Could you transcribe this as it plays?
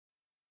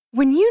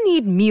When you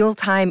need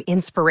mealtime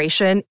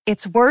inspiration,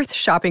 it's worth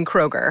shopping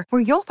Kroger,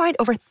 where you'll find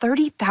over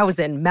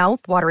 30,000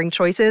 mouth-watering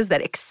choices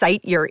that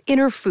excite your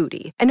inner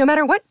foodie. And no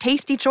matter what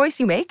tasty choice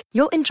you make,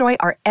 you'll enjoy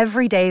our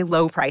everyday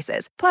low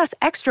prices, plus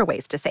extra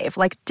ways to save,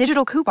 like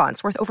digital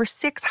coupons worth over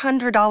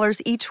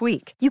 $600 each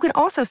week. You can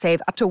also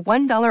save up to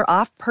 $1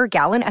 off per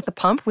gallon at the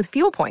pump with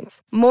fuel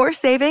points. More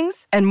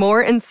savings and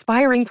more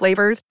inspiring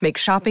flavors make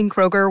shopping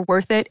Kroger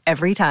worth it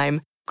every time.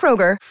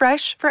 Kroger,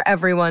 fresh for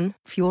everyone.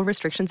 Fuel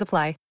restrictions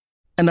apply.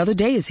 Another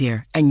day is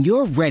here, and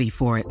you're ready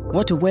for it.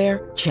 What to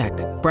wear? Check.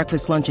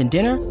 Breakfast, lunch, and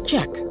dinner?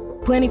 Check.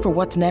 Planning for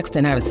what's next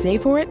and how to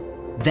save for it?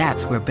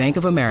 That's where Bank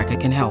of America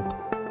can help.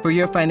 For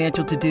your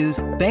financial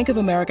to-dos, Bank of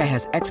America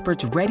has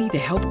experts ready to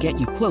help get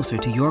you closer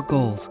to your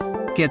goals.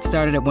 Get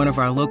started at one of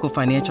our local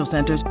financial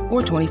centers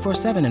or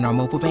 24/7 in our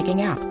mobile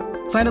banking app.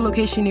 Find a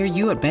location near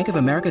you at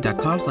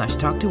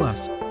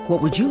bankofamerica.com/talktous.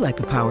 What would you like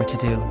the power to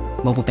do?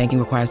 Mobile banking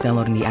requires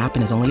downloading the app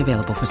and is only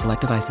available for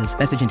select devices.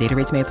 Message and data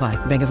rates may apply.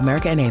 Bank of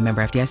America N.A.,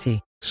 member FDIC.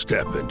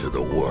 Step into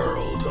the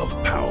world of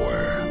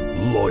power,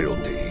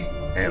 loyalty,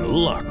 and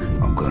luck.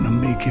 I'm gonna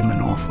make him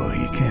an offer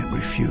he can't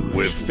refuse.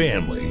 With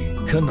family,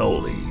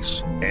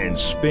 cannolis, and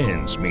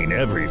spins mean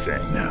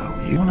everything. Now,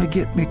 you wanna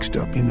get mixed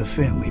up in the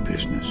family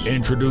business.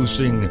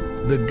 Introducing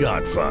The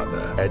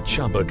Godfather at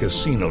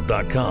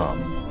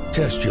ChumbaCasino.com.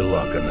 Test your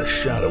luck in the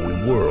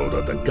shadowy world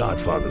of The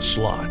Godfather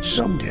slot.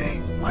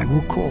 Someday, I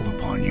will call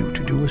upon you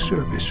to do a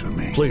service for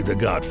me. Play The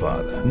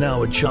Godfather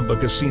now at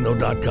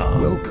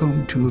ChumbaCasino.com.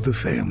 Welcome to the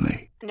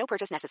family. No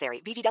purchase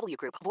necessary. VGW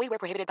Group. Void where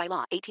prohibited by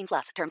law.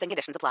 18+. Terms and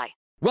conditions apply.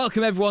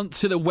 Welcome everyone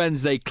to the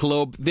Wednesday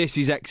Club. This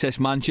is XS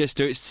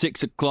Manchester. It's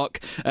 6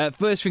 o'clock.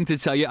 First thing to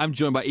tell you, I'm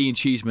joined by Ian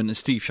Cheeseman and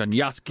Steve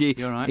Shanyaski.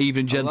 You all right?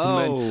 Evening,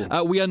 gentlemen.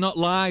 We are not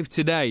live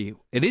today.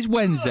 It is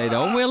Wednesday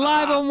though. We're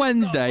live on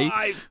Wednesday.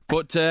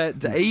 But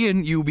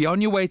Ian, you'll be on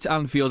your way to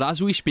Anfield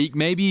as we speak.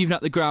 Maybe even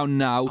at the ground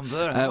now. I'm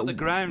there. I'm at the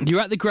ground. You're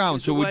at the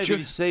ground, so we'll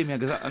just see me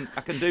because I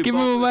can do. Give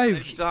him a wave.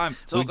 At the same time.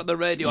 Talk at the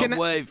radio and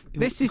wave.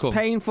 This is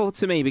painful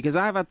to me because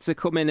I've had to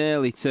come in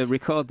early to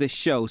record this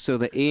show so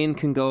that Ian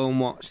can go and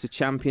watch the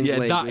Champions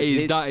League. That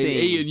is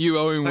Ian. You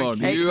owe him one.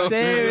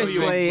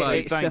 Seriously,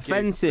 it's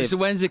offensive. It's a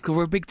Wednesday Club.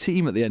 We're a big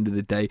team at the end of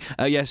the day.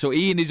 So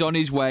Ian is on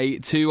his way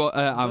to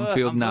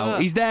Anfield now.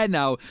 He's there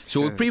now.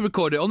 So we've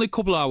pre-recorded only a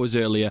couple of hours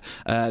earlier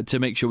to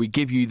make sure we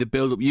give you the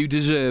build-up you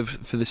deserve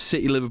for the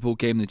City-Liverpool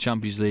game in the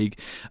Champions League.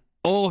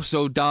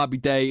 Also, Derby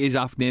Day is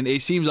happening.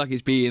 It seems like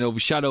it's being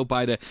overshadowed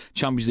by the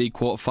Champions League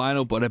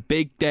quarter-final, but a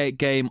big day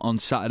game on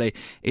Saturday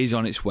is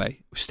on its way.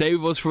 Stay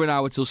with us for an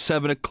hour till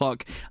 7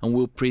 o'clock and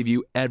we'll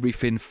preview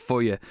everything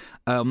for you.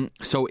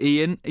 So,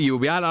 Ian, you will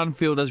be at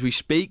Anfield as we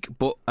speak,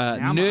 but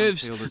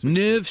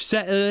nerves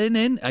settling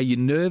in. Are you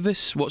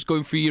nervous? What's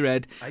going through your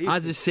head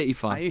as a City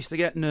fan? I used to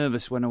get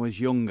nervous when I was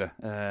younger,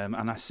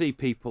 and I see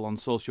people on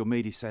social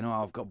media saying,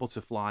 I've got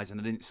butterflies and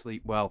I didn't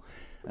sleep well.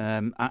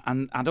 And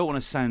I don't want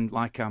to sound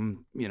like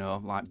I'm,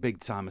 like big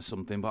time or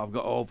something, but I've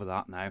got over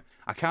that now.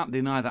 I can't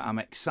deny that I'm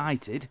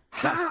excited.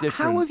 That's different.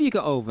 How have you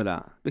got over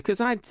that? Because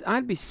I'd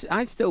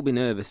still be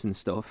nervous and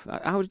stuff.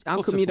 How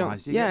come you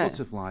don't? You get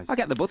butterflies. I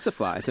get the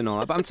butterflies and all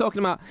that, but I'm talking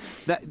about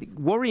that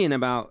worrying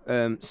about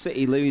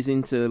City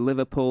losing to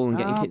Liverpool and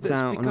getting kicked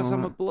out. Because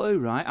I'm a blue,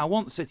 right? I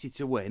want City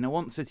to win. I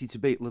want City to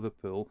beat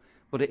Liverpool.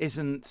 But it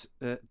isn't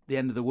the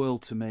end of the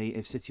world to me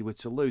if City were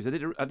to lose. I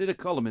did a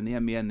column in the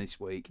MEN this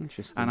week.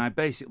 Interesting. And I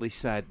basically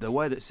said the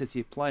way that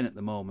City are playing at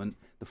the moment,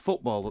 the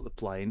football that they're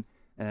playing,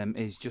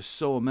 is just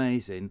so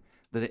amazing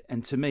that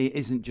and to me, it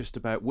isn't just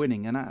about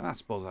winning. And I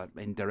suppose I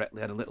indirectly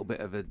had a little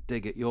bit of a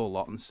dig at your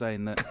lot and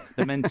saying that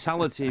the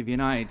mentality of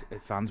United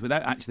fans,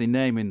 without actually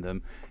naming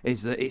them,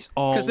 is that it's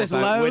all about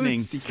loads. Winning.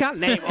 You can't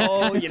name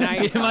all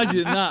United.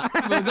 Imagine that.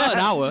 We've got an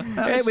hour.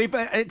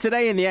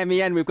 Today in the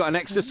MEN, we've got an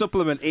extra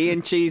supplement,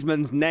 Ian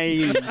Cheeseman's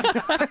names.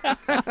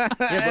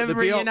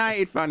 Every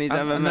United fan he's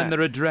ever met. And then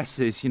there are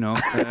addresses, Know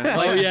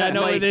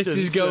where this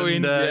is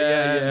going.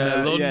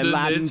 London,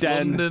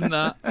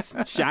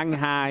 that.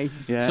 Shanghai.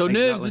 Yeah, so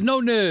exactly.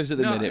 No nerves at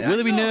the minute. Will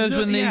there be nerves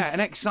when they? Yeah, an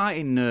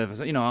exciting nerve.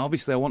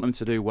 Obviously I want them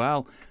to do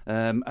well.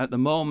 At the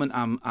moment,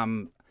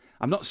 I'm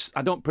not.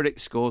 I don't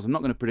predict scores. I'm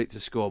not going to predict a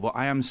score, but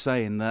I am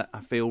saying that I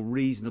feel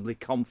reasonably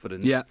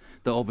confident that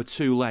over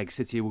 2 legs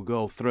City will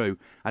go through.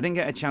 I didn't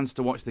get a chance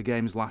to watch the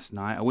games last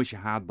night. I wish I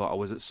had, but I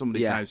was at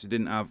somebody's house who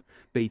didn't have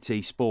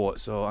BT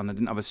Sport, and I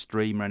didn't have a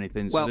stream or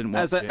anything, so I didn't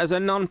watch it. As a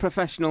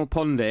non-professional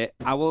pundit,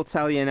 I will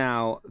tell you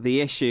now,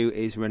 the issue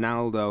is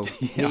Ronaldo.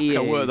 I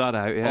can work that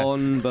out. Yeah.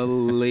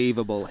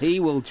 Unbelievable. He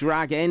will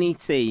drag any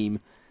team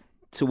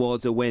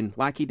towards a win,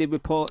 like he did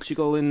with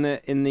Portugal in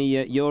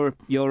the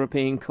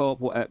European Cup,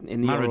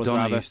 in the Euros.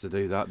 Maradona used to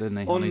do that, didn't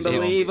he?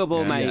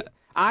 Unbelievable, mate.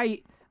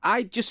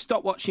 I just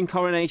stopped watching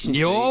Coronation Street.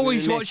 You're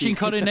always watching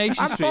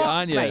Coronation Street,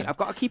 aren't you? Mate, I've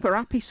got to keep her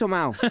happy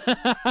somehow.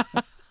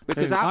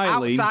 Because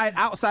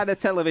outside of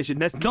television,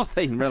 there's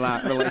nothing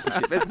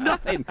relationship. There's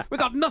nothing. We've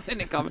got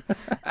nothing in common.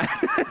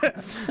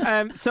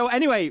 So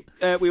anyway,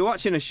 we were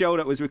watching a show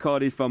that was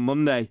recorded from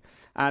Monday,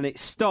 and it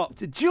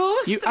stopped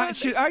just...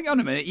 hang on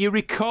a minute. You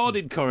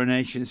recorded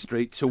Coronation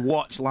Street to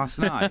watch last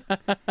night.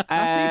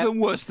 That's even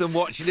worse than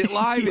watching it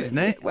live, isn't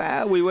it?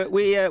 Well, we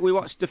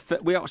watched the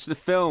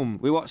film.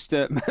 We watched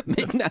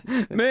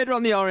Murder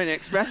on the Orient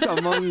Express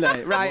on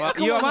Monday. Right?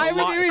 Why are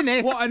we doing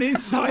this? What an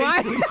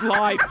insight into his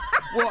life.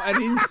 What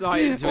an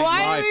insight into his life.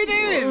 Why are we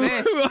doing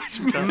this?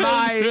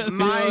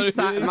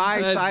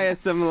 my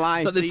tiresome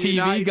life. It's like the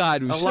TV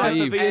guide with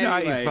Steve.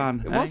 United fan.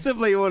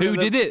 Possibly Who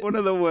did it? One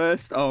of the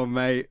worst. Oh,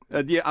 mate.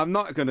 I'm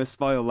not going to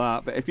spoil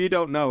that, but if you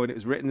don't know and it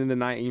was written in the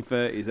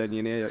 1930s, then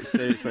you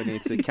seriously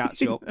need to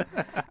catch up.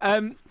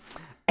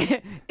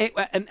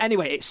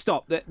 Anyway, it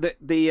stopped.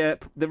 The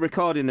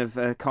recording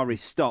of Corrie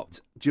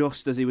stopped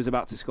just as he was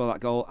about to score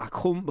that goal. I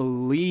couldn't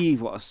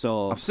believe what I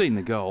saw. I've seen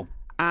the goal.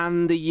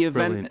 And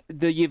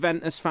the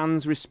Juventus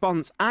fans'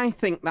 response, I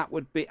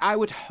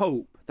would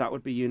hope that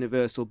would be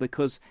universal,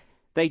 because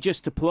they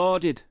just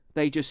applauded.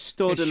 They just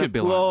stood and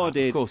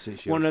applauded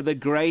one of the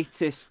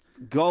greatest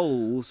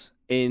goals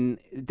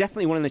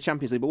definitely one in the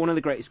Champions League, but one of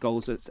the greatest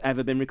goals that's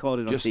ever been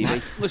recorded on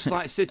TV. Just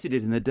like City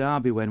did in the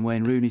derby when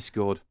Wayne Rooney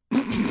scored.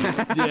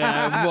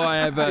 Yeah,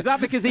 whatever. Is that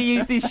because he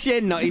used his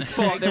shin, not his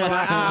foot? They were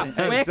like,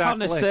 we're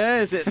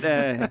connoisseurs at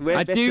there.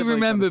 I do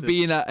remember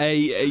being at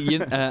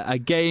a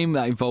game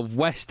that involved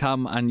West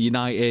Ham and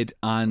United,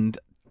 and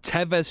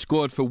Tevez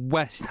scored for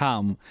West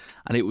Ham,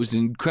 and it was an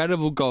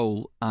incredible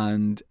goal,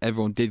 and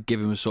everyone did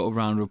give him a sort of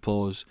round of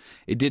applause.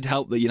 It did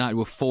help that United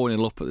were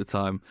 4-0 up at the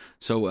time.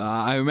 So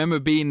I remember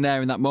being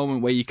there in that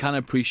moment where you can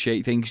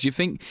appreciate things. Do you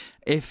think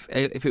if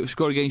it was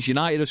scored against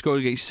United or scored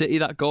against City,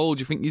 that goal,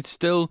 do you think you'd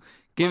still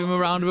give him a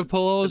round of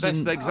applause? The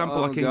best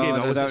example I can give,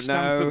 I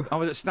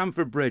was at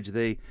Stamford Bridge.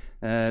 The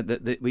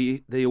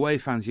away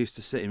fans used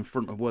to sit in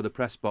front of where the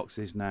press box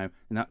is now,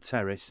 in that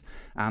terrace,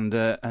 and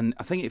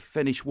I think it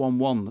finished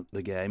 1-1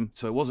 the game.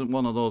 So it wasn't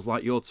one of those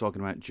like you're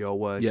talking about, Joe,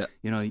 where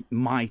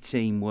my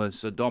team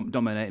was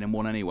dominating and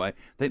won anyway. I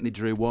think they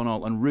drew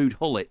 1-1, and Ruud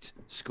Gullit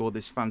scored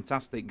this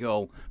fantastic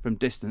goal from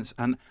distance,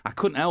 and I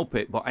couldn't help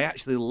it, but I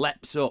actually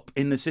leapt up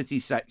in the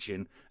City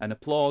section and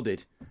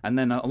applauded, and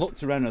then I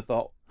looked around and I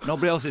thought,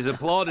 nobody else is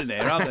applauding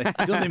here, are they?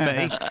 It's only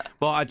me.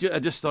 But I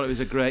just thought it was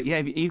a great... Yeah,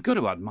 you've got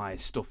to admire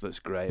stuff that's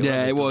great.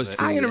 Yeah, it was.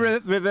 I'm going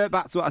to revert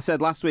back to what I said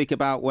last week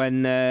about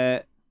when...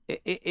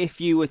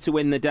 if you were to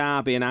win the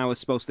derby and I was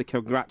supposed to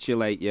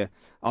congratulate you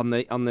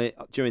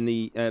during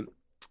the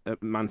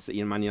Man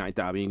City and Man United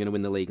derby, you're going to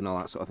win the league and all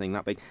that sort of thing,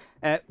 that big.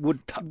 Would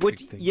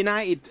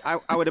United,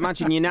 I would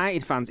imagine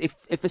United fans,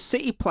 if a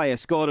City player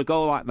scored a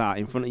goal like that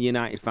in front of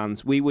United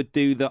fans, we would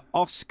do the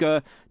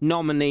Oscar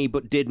nominee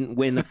but didn't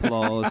win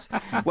applause,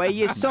 where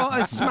you're sort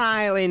of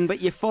smiling but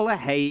you're full of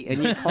hate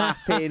and you're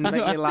clapping. But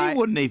you're like... They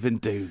wouldn't even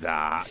do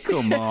that.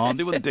 Come on,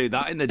 they wouldn't do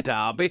that in the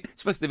derby,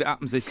 especially if it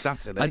happens this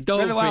Saturday. I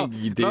don't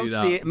think you do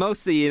that.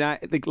 Most of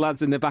the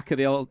lads in the back of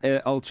the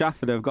Old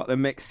Trafford have got the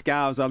mixed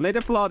scarves on. They'd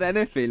applaud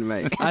anything,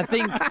 mate. I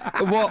think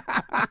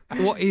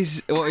what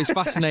is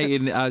fascinating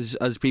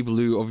as people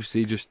who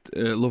obviously just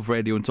love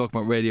radio and talk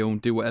about radio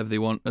and do whatever they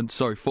want, and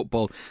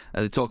football,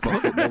 they talk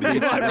about football.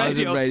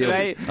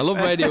 I love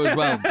radio as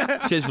well.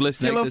 Cheers for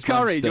listening. Do you love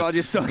Corrie? Do you want to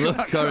just talk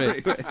about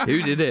Corrie?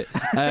 Who did it?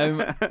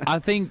 I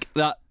think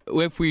that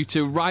if we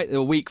to write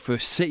a week for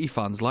City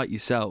fans like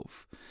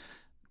yourself,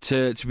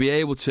 to be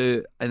able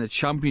to, in the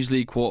Champions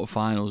League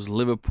quarterfinals,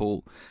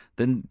 Liverpool,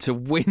 then to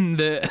win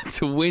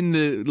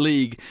the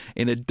league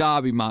in a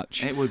derby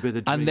match, it would be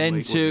the dream and then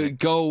week, to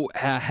go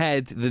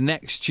ahead the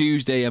next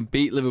Tuesday and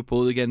beat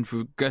Liverpool again,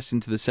 progressing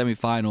to the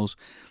semi-finals.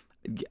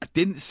 I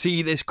didn't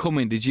see this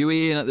coming. Did you,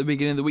 Ian, at the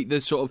beginning of the week?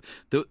 This week will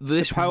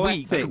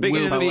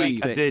be.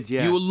 I did,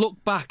 yeah. You will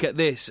look back at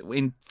this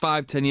in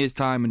 5-10 years'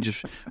 time and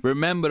just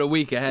remember a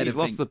week ahead. He's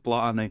lost the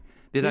plot, hasn't he?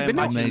 Did I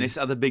imagine this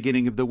at the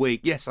beginning of the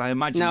week? Yes, I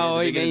imagined it at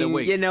the beginning of the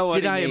week. You know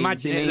what Did I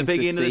imagine it at the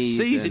beginning of the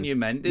season, you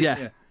meant, didn't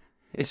you?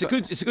 It's a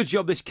good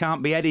job this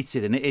can't be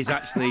edited, and it is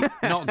actually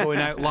not going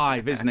out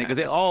live, isn't it?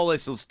 Because all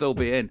this will still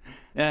be in.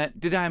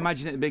 Did I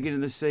imagine it at the beginning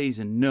of the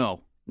season?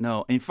 No.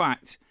 In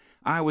fact,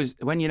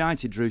 when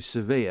United drew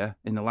Sevilla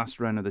in the last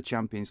round of the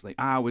Champions League,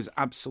 I was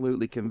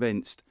absolutely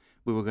convinced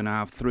we were going to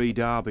have 3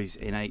 derbies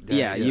in 8 days.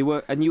 Yeah, you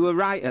were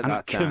right at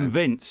that time.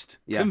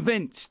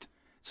 Convinced.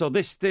 So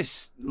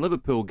this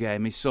Liverpool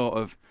game is sort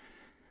of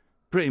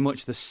pretty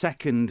much the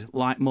second,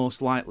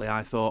 most likely,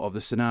 I thought, of the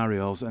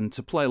scenarios. And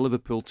to play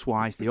Liverpool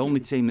twice, the only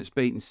team that's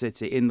beaten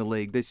City in the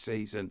league this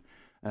season,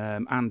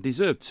 and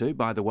deserved to,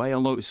 by the way,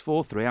 although it was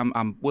 4-3,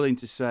 I'm willing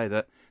to say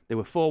that they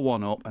were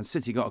 4-1 up, and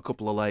City got a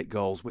couple of late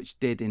goals, which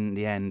did, in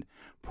the end,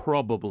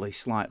 probably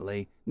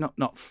slightly,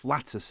 not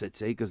flatter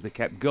City, because they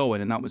kept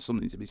going, and that was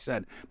something to be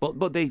said. But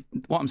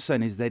what I'm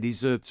saying is they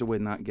deserved to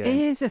win that game.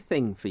 Here's a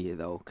thing for you,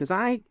 though, because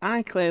I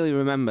clearly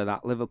remember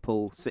that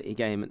Liverpool-City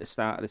game at the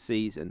start of the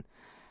season,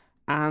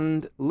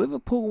 and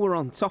Liverpool were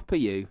on top of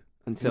you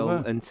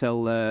until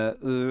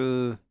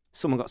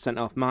someone got sent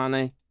off.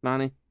 Mane.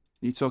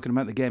 You're talking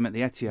about the game at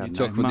the Etihad.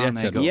 You're talking about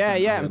the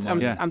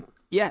Etihad.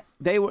 Yeah,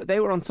 they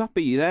were on top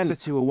of you then.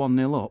 City were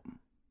 1-0 up.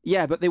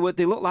 Yeah, but they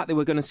looked like they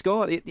were going to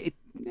score. It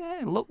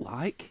looked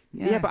like.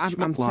 Yeah, but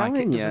I'm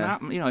telling you.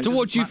 So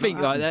what do you think,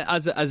 like,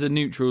 as a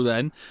neutral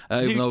then?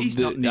 He's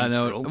not neutral. I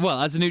know,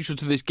 well, as a neutral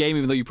to this game,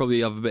 even though you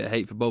probably have a bit of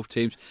hate for both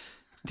teams,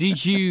 do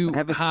you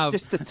have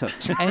just a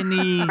touch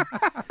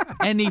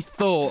any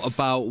thought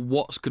about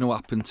what's going to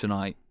happen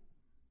tonight?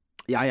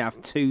 Yeah, I have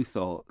 2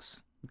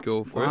 thoughts.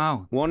 Go for it.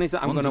 One is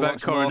that I'm going to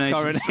watch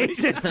Coronation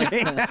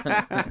Street.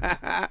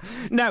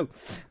 No,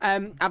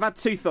 I've had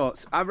 2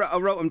 thoughts. I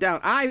wrote them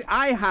down.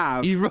 I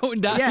have. You wrote them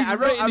down? Yeah, I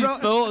wrote his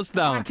thoughts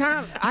down. I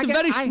can't. It's a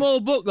very small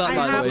book, that,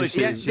 by the way.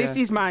 Yeah, this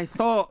is my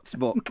thoughts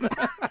book.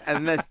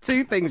 And there's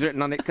 2 things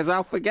written on it because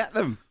I'll forget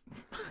them.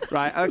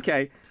 Right,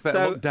 okay.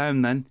 Better look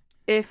down then.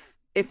 If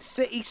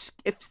City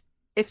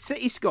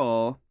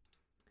score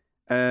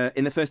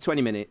in the first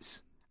 20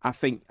 minutes, I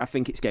think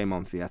it's game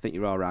on for you. I think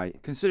you're all right.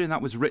 Considering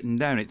that was written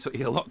down, it took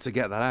you a lot to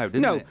get that out,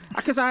 didn't it? No,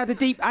 because I had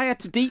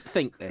to deep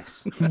think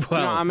this. You know what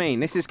I mean?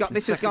 This has gone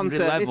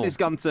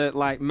to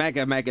like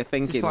mega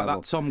thinking. It's like level.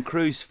 that Tom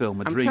Cruise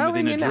film, I'm Dream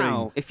telling Within you a Dream.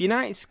 now,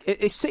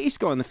 if City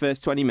score in the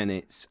first 20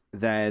 minutes,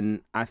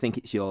 then I think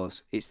it's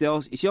yours. It's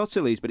yours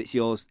to lose, but it's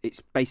yours. It's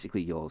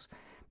basically yours.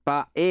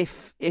 But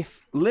if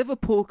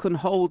Liverpool can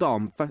hold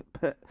on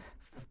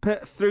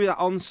through that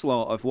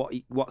onslaught of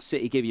what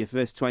City give you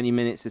first 20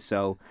 minutes or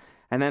so,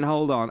 and then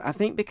hold on, I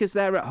think because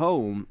they're at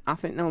home, I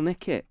think they'll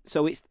nick it.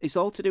 So it's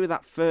all to do with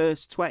that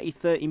first 20,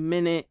 30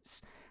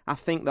 minutes. I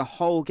think the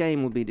whole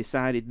game will be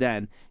decided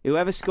then.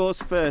 Whoever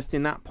scores first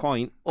in that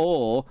point,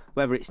 or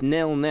whether it's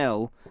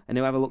 0-0, and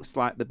whoever looks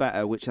like the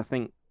better, which I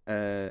think...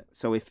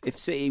 so if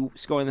City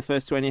score in the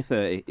first 20 or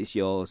 30, it's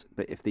yours.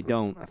 But if they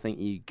don't, I think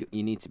you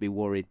need to be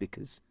worried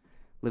because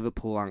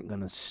Liverpool aren't going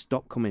to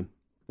stop coming.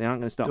 They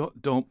aren't going to stop.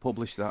 Don't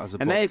publish that as a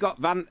book. And they've got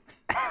Van...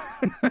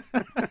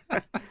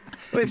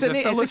 It's a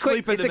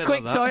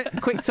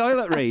quick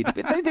toilet read.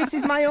 But this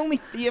is my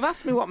only... You've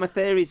asked me what my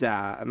theories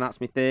are, and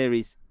that's my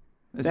theories.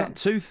 Is that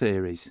 2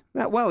 theories?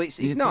 Well, it's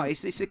not.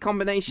 It's a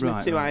combination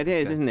of 2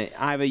 ideas, isn't it?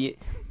 Either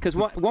because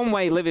one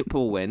way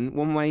Liverpool win,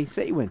 one way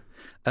City win.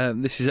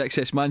 This is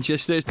XS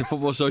Manchester. It's the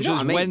Football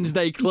Socials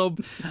Wednesday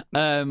Club.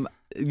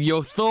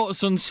 Your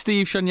thoughts on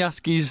Steve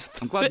Shanyaski's...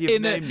 I'm glad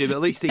you've named him. At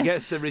least he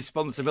gets the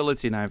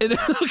responsibility now.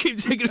 Look,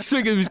 he's taking a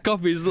swig of his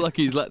coffee. It's like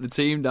he's let the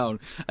team down.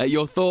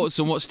 Your thoughts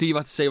on what Steve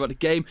had to say about the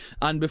game.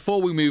 And before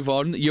we move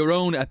on, your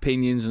own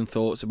opinions and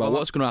thoughts about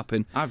what's going to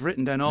happen. I've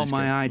written down all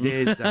my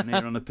ideas down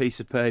here on a piece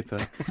of paper,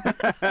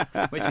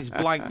 which is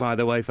blank, by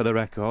the way, for the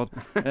record.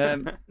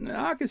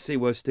 I can see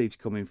where Steve's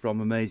coming from,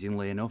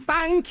 amazingly enough.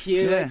 Thank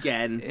you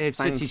again. If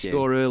City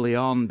score early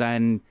on,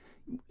 then...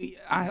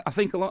 I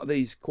think a lot of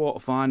these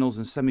quarterfinals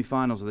and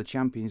semi-finals of the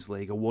Champions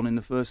League are won in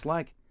the first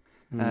leg.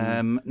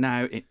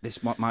 Now,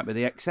 this might be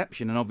the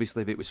exception, and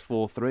obviously if it was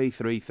 4-3,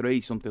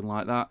 3-3, something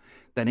like that,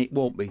 then it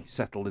won't be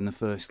settled in the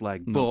first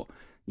leg. But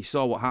you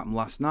saw what happened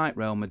last night.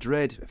 Real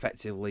Madrid,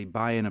 effectively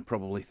Bayern are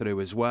probably through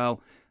as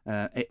well.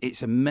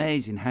 It's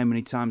amazing how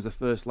many times the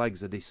first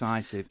legs are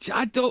decisive.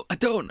 I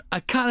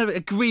kind of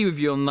agree with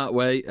you on that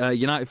way.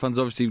 United fans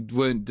obviously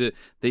weren't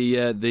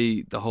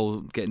the whole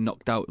getting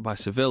knocked out by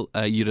Seville.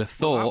 You'd have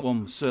thought that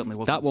one certainly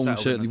wasn't. That one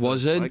certainly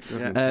wasn't.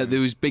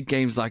 There was big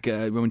games like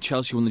when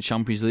Chelsea won the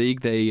Champions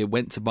League. They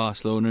went to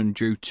Barcelona and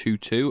drew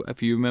 2-2,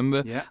 if you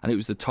remember. Yeah. And it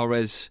was the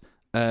Torres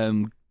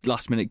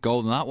last-minute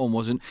goal, and that one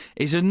wasn't.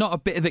 Is there not a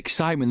bit of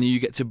excitement that you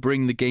get to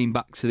bring the game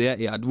back to the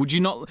Etihad? Would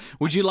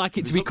you like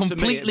it to be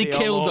completely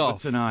killed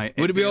off tonight?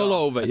 Would it be all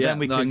over? Yeah, then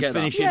we can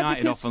finish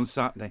United off on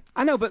Saturday.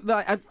 I know,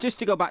 but just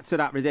to go back to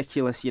that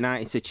ridiculous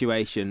United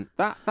situation,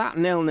 that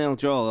 0-0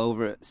 draw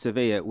over at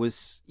Sevilla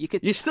was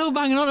You're still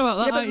banging on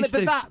about that, aren't you,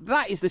 Steve? But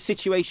that is the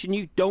situation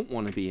you don't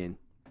want to be in.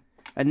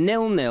 A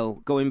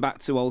 0-0 going back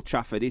to Old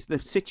Trafford is the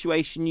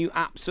situation you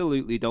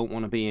absolutely don't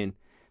want to be in.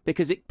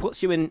 Because it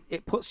puts you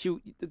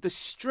the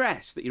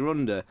stress that you're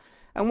under,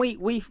 and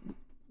we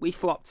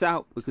flopped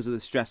out because of the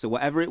stress or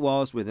whatever it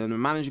was. Whether the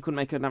manager couldn't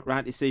make a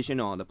right decision,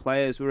 or the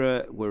players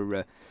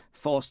were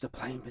forced to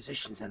play in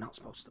positions they're not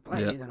supposed to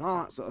play in, and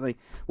all that sort of thing.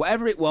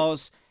 Whatever it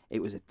was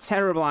a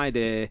terrible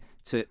idea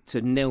to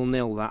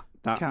 0-0 that.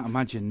 I can't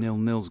imagine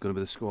 0-0's going to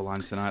be the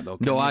scoreline tonight, though.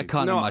 No, I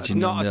can't imagine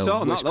 0-0. Not at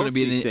all. Not those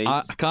 2 teams.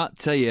 I can't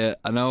tell you.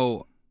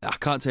 I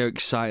can't tell you how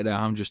excited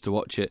I am just to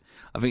watch it.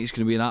 I think it's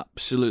going to be an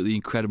absolutely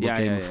incredible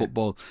game of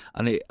football.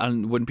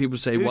 And when people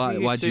say,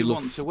 why do you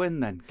want to win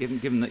then?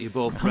 Given that you're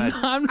both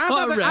Reds. I'm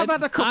not red. I've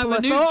had a couple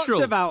of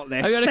thoughts about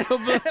this. I've had a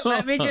couple of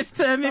Let me just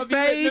turn my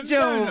page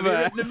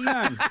over.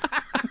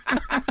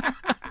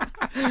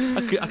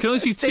 I can only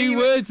see 2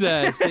 words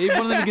there, Steve.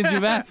 One of them begins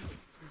with F.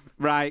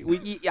 Right,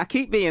 I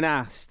keep being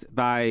asked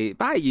by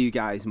you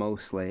guys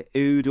mostly,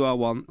 who do I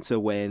want to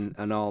win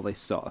and all this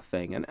sort of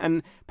thing.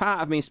 And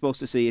part of me is supposed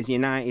to see, as a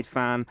United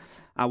fan,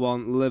 I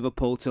want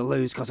Liverpool to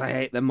lose because I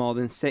hate them more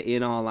than City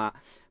and all that.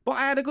 But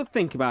I had a good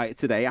think about it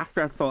today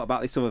after I thought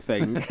about this other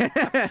thing.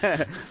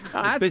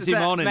 Busy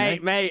morning,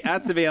 mate, I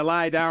had to be a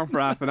lie down for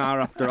half an hour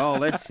after all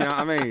this, you know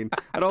what I mean?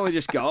 I'd only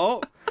just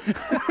got up.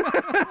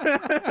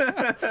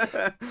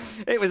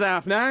 It was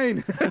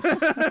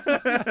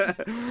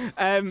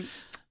 9:30.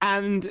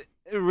 And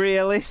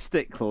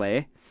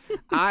realistically,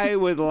 I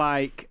would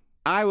like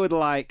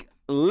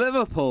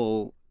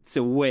Liverpool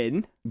to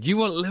win. Do you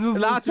want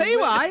Liverpool I'll tell you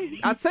why.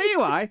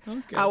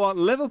 Okay. I want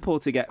Liverpool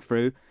to get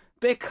through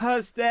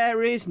because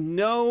there is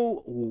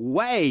no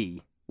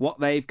way what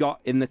they've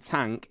got in the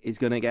tank is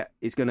going to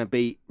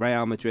beat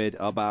Real Madrid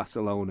or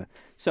Barcelona.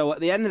 So at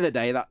the end of the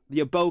day, that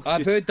you're both.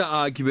 I've heard that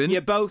argument.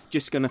 You're both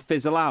just going to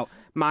fizzle out.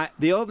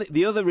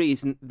 The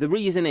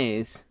reason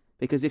is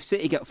because if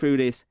City get through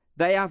this,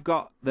 they have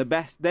got the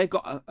best. They've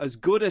got as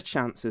good a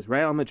chance as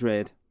Real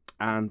Madrid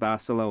and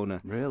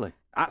Barcelona. Really?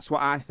 That's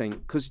what I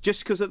think.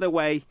 Because of the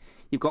way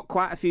you've got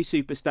quite a few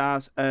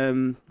superstars.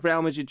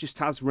 Real Madrid just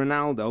has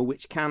Ronaldo,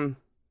 which can.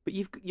 But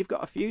you've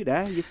got a few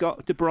there. You've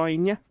got De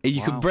Bruyne.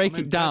 You can break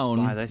it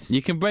down.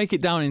 You can break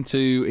it down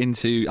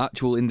into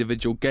actual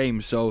individual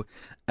games. So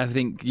I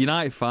think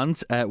United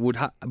fans would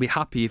be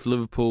happy if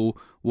Liverpool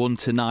won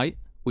tonight,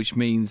 which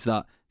means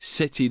that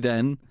City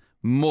then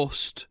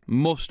must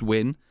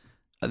win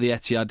at the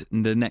Etihad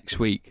the next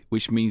week,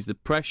 which means the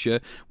pressure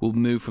will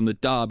move from the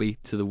derby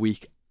to the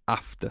week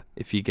after.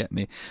 If you get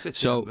me.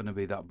 City aren't going to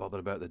be that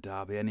bothered about the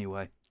derby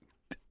anyway.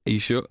 Are you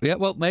sure? Yeah,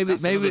 well, maybe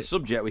another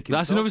subject we can.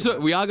 That's another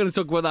subject. We are going to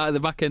talk about that at the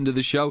back end of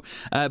the show,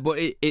 but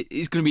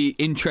it's going to be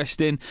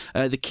interesting.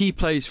 The key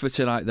plays for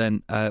tonight,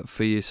 then,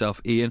 for yourself,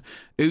 Ian.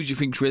 Who do you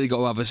think's really got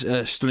to have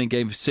a stunning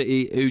game for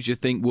City? Who do you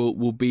think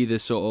will be the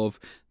sort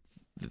of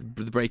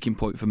the breaking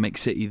point for make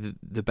City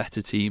the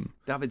better team?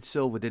 David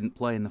Silva didn't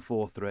play in the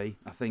 4-3.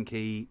 I think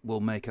he will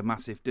make a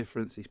massive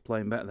difference. He's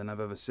playing better than I've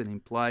ever seen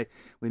him play.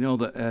 We know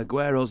that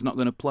Aguero's not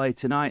going to play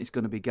tonight. It's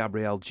going to be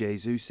Gabriel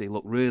Jesus. He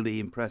looked really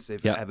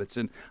impressive for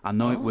Everton. I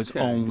know it was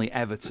only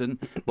Everton,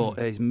 but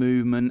his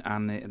movement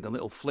and the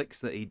little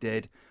flicks that he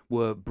did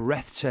were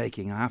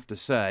breathtaking, I have to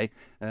say.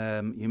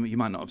 You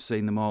might not have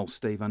seen them all,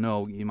 Steve. I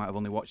know you might have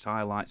only watched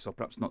highlights or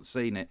perhaps not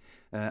seen it.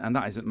 And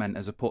that isn't meant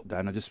as a put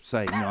down. I'm just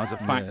saying, as a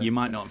fact, you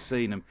might not have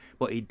seen him.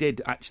 But he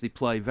did actually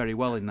play very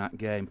well in that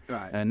game.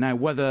 Right. Now,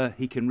 whether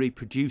he can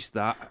reproduce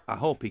that, I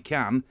hope he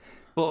can.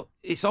 But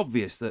it's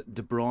obvious that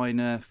De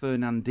Bruyne,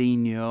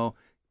 Fernandinho,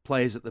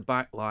 players at the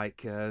back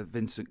like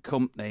Vincent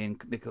Kompany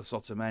and Nicolas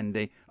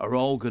Otamendi are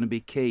all going to be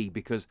key,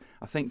 because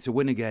I think to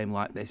win a game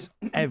like this,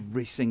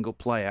 every single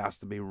player has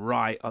to be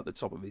right at the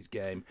top of his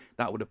game.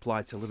 That would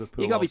apply to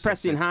Liverpool. You've got to be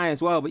pressing high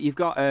as well, but you've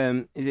got,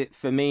 is it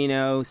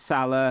Firmino,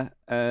 Salah,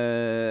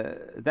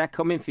 they're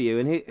coming for you.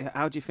 And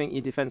how do you think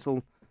your defence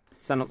will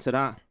stand up to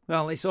that?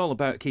 Well, it's all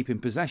about keeping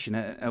possession.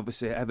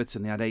 Obviously, at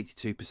Everton, they had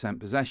 82%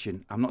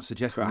 possession. I'm not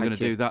suggesting they're going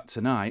to do that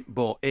tonight,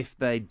 but if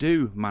they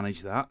do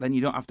manage that, then you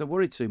don't have to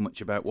worry too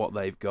much about what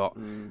they've got.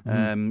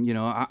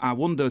 I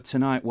wonder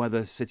tonight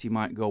whether City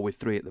might go with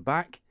 3 at the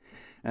back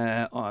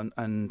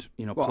and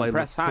play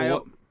press high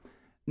up.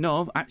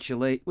 No,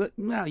 actually,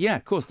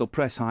 of course they'll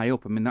press high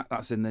up. I mean,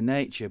 that's in their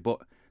nature, but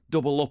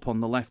double up on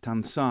the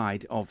left-hand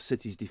side of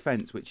City's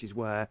defence, which is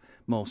where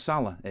Mo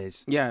Salah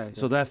is. Yeah.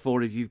 So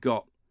therefore, if you've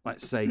got,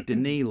 let's say,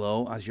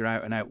 Danilo as your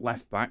out-and-out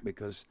left-back,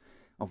 because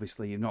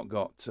obviously you've not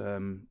got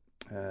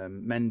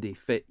Mendy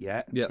fit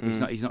yet. Yep.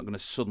 He's not going to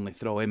suddenly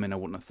throw him in, I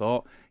wouldn't have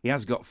thought. He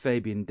has got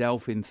Fabian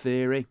Delph in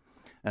theory.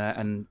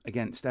 And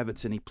against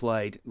Everton, he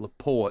played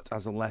Laporte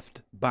as a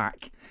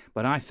left-back.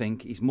 But I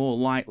think he's more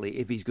likely,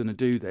 if he's going to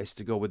do this,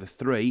 to go with a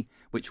 3,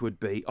 which would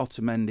be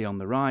Otamendi on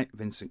the right,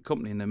 Vincent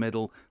Kompany in the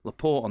middle,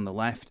 Laporte on the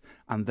left,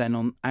 and then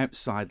on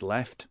outside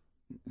left,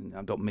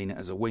 I don't mean it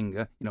as a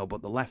winger,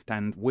 but the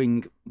left-hand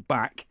wing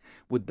back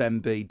would then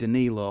be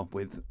Danilo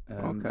with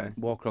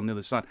Walker on the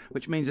other side,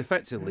 which means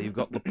effectively you've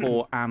got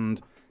Laporte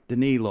and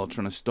Danilo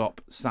trying to stop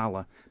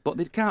Salah. But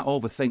they can't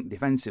overthink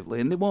defensively,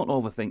 and they won't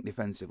overthink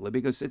defensively,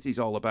 because City's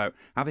all about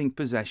having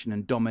possession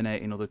and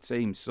dominating other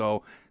teams.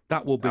 So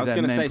that will be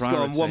their main priority. I was going to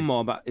say score 1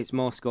 more, but it's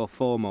more score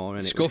 4 more,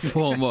 isn't it? Score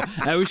 4 more.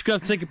 We're just going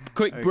to take a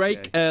quick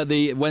break.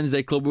 The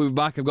Wednesday Club will be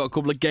back. I've got a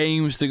couple of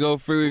games to go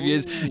through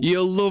with you.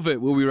 You'll love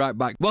it. We'll be right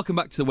back. Welcome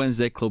back to the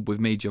Wednesday Club with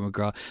me, Joe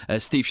McGrath,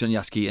 Steve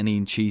Shanyaski and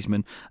Ian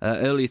Cheeseman.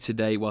 Earlier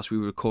today, whilst we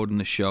were recording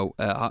the show,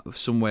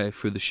 somewhere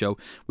through the show,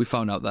 we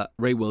found out that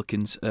Ray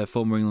Wilkins,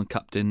 former England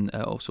captain,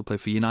 also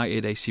played for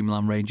United, AC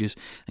Milan, Rangers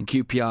and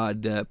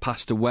QPR, had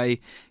passed away.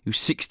 He was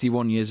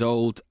 61 years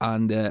old,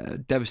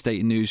 and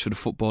devastating news for the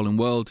footballing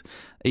world.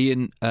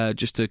 Ian,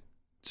 just a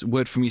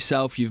word from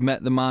yourself. You've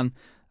met the man.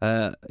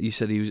 You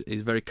said he's a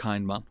very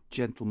kind man.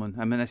 Gentleman.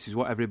 I mean, this is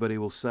what everybody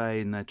will say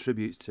in their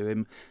tributes to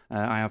him.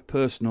 I have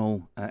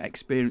personal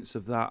experience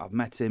of that. I've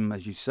met him,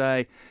 as you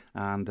say,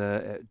 and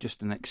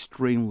just an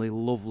extremely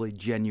lovely,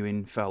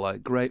 genuine fella.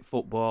 Great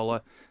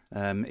footballer.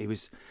 He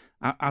was...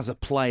 As a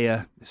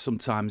player,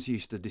 sometimes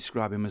used to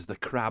describe him as the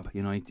crab.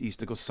 He used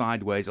to go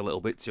sideways a little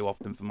bit too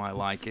often for my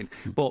liking.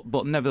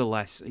 But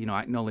nevertheless,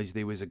 I acknowledge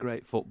he was a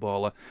great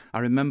footballer. I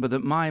remember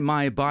that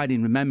my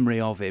abiding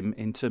memory of him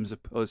in terms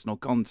of personal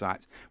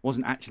contact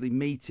wasn't actually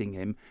meeting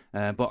him,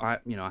 but I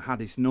had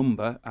his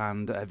number,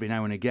 and every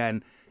now and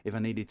again if I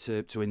needed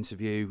to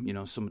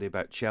interview, somebody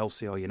about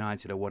Chelsea or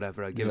United or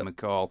whatever, I'd give him a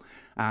call.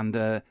 And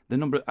the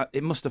number,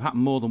 it must have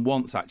happened more than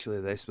once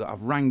actually. This, but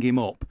I've rang him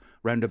up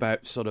round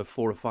about sort of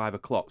 4 or 5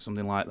 o'clock,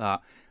 something like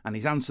that, and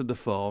he's answered the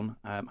phone.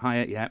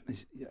 Hiya, yeah,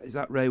 is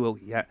that Ray? Well,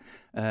 yeah.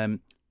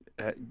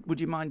 Would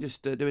you mind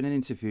just doing an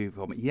interview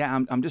for me? Yeah,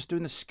 I'm just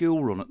doing a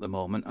school run at the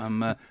moment.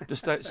 I'm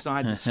just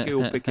outside the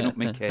school picking up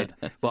my kid,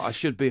 but I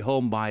should be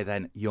home by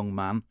then, young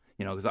man.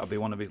 Because that would be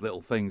one of his little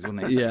things,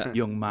 wouldn't it? Yeah.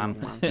 Young man,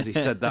 because he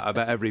said that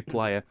about every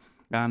player.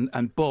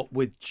 But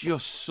with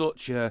just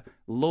such a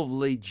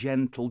lovely,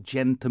 gentle,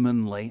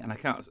 gentlemanly, and I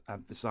can't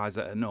emphasise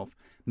that enough,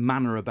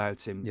 manner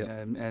about him.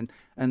 Yep.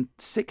 And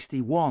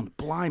 61,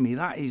 blimey,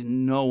 that is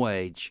no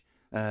age.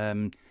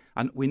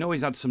 And we know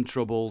he's had some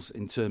troubles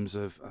in terms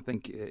of, I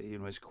think,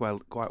 it's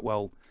quite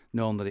well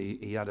known that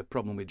he had a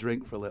problem with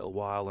drink for a little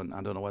while, and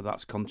I don't know whether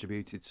that's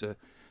contributed to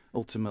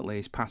ultimately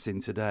his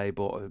passing today,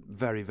 but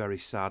very, very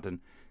sad. And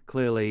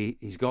clearly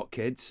he's got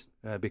kids,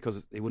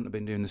 because he wouldn't have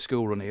been doing the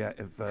school run yet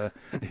if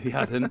he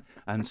hadn't.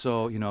 And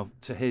so,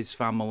 to his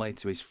family,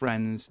 to his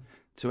friends,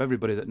 to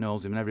everybody that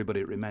knows him and everybody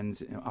that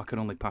remains, I can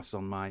only pass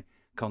on my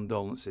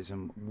condolences,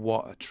 and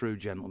what a true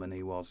gentleman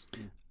he was.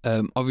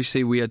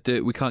 Obviously, we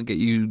can't get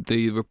you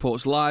the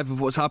reports live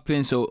of what's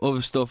happening, so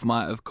other stuff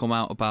might have come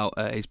out about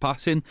his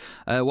passing.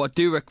 What I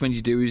do recommend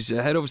you do is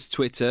head over to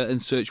Twitter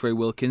and search Ray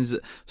Wilkins.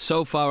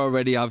 So far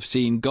already, I've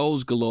seen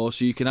goals galore,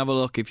 so you can have a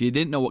look. If you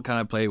didn't know what kind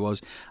of player he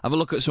was, have a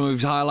look at some of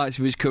his highlights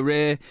of his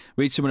career,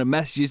 read some of the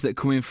messages that are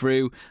coming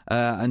through,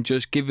 and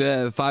just give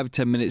 5 or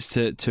 10 minutes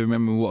to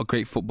remember what a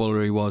great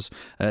footballer he was.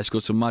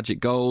 Scored some magic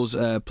goals,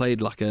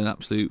 played like an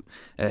absolute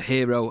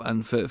hero,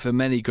 and for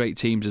many great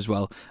teams as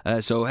well.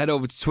 So head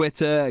over to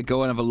Twitter,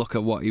 go and have a look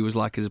at what he was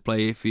like as a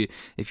player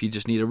if you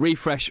just need a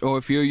refresh, or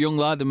if you're a young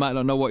lad and might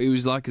not know what he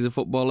was like as a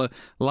footballer,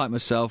 like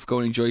myself, go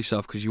and enjoy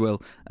yourself, because you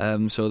will.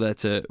 So there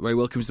to Ray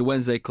Wilkins, the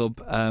Wednesday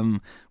Club,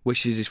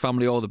 wishes his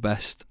family all the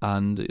best,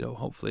 and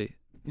hopefully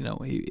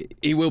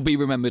he will be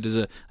remembered as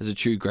a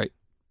true great.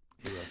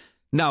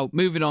 Now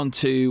moving on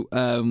to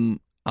Alan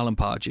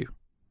Pardew.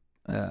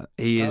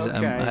 He is.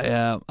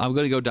 Okay. I'm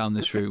going to go down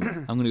this route.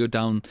 I'm going to go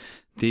down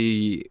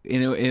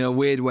in a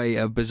weird way,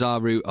 a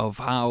bizarre route of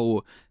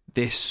how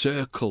this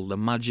circle, the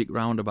magic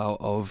roundabout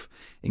of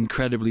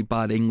incredibly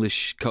bad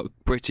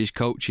British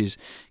coaches,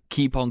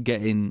 keep on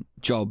getting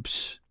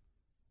jobs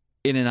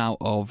in and out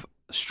of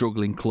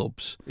struggling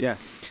clubs. Yeah.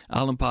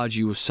 Alan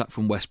Pardew was sacked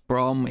from West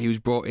Brom. He was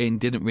brought in,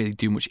 didn't really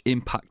do much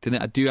impact in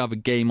it. I do have a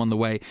game on the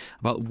way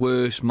about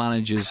worst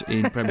managers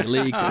in Premier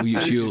League.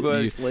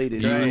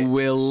 You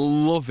will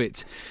love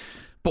it.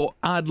 But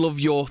I'd love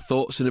your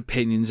thoughts and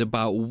opinions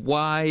about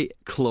why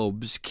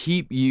clubs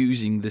keep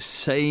using the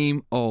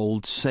same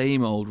old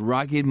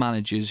ragged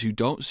managers who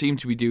don't seem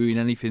to be doing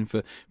anything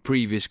for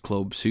previous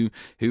clubs, who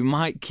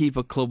might keep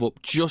a club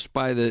up just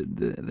by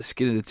the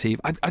skin of the teeth.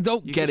 I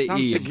don't get it,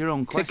 Ian. Your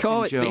own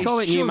question, they call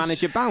it new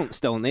manager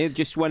bounce, don't they?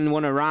 Just when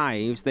one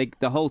arrives,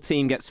 the whole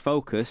team gets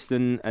focused,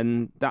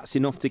 and that's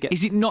enough to get.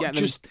 Is it not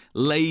just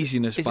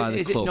laziness by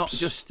the clubs? Is it not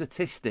just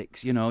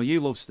statistics? You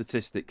love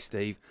statistics,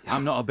 Steve.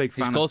 I'm not a big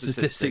fan of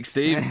statistics,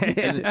 Steve,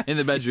 in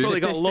the bedroom.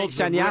 Probably got loads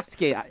of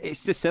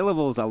it's the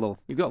syllables I love.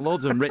 You've got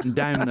loads of them written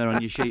down there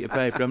on your sheet of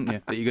paper, haven't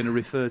you, that you're going to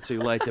refer to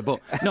later. But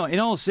no, in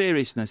all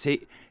seriousness,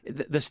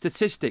 the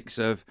statistics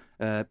of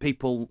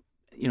people,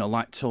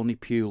 like Tony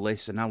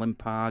Pulis and Alan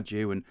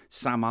Pardew and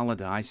Sam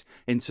Allardyce,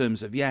 in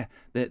terms of,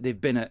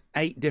 they've been at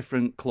 8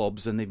 different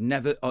clubs and they've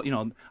never,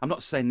 I'm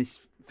not saying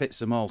this fits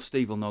them all.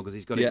 Steve will know because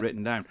he's got it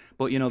written down.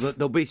 But,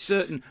 there'll be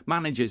certain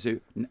managers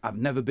who have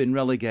never been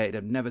relegated,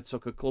 have never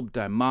took a club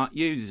down. Mark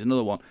Hughes is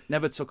another one,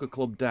 never took a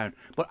club down.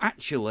 But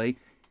actually,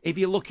 if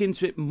you look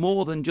into it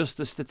more than just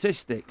the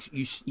statistics,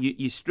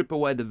 you strip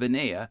away the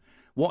veneer,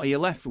 what are you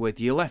left with?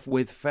 You're left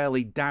with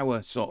fairly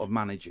dour sort of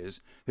managers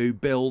who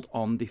build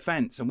on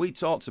defence. And we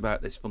talked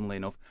about this, funnily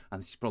enough,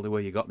 and this is probably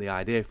where you got the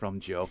idea from,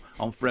 Joe,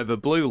 on Forever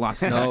Blue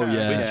last night. Oh,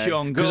 yeah. With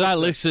Sean Because I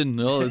listen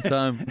all the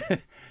time.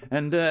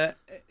 And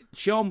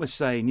Sean was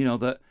saying,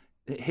 that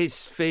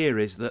his fear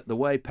is that the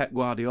way Pep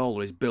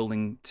Guardiola is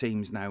building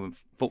teams now, and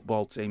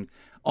football teams,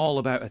 all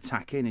about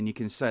attacking, and you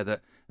can say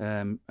that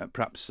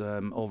perhaps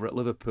over at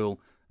Liverpool,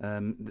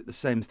 the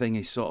same thing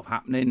is sort of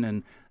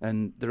happening,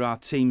 and there are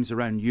teams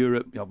around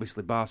Europe,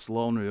 obviously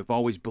Barcelona, who have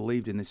always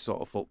believed in this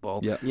sort of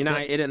football. Yeah.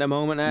 United at the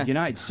moment,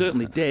 United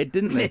certainly did,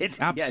 didn't they?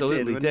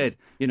 Absolutely did.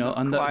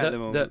 And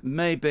that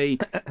maybe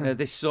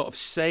this sort of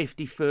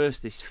safety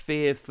first, this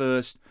fear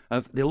first.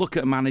 They look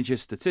at manager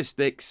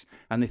statistics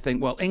and they think,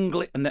 well,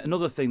 English. And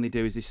another thing they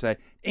do is they say,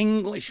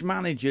 English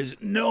managers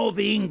know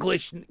the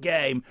English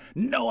game,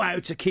 know how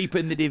to keep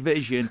in the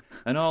division,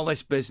 and all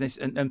this business.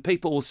 And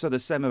people will say the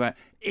same about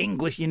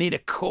English. You need a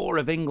core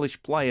of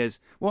English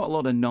players. What a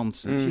lot of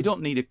nonsense. You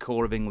don't need a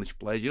core of English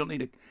players. You don't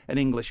need an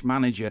English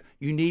manager.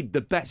 You need the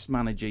best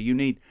manager. You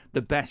need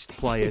the best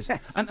players.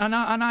 Yes. And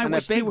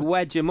a big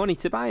wedge of money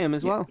to buy them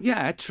as well.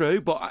 Yeah, true.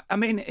 But I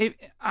mean,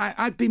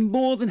 I'd be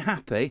more than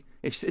happy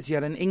if City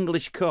had an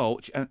English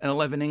coach and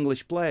 11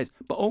 English players,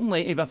 but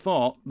only if I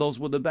thought those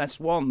were the best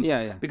ones.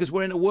 Yeah. Because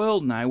we're in a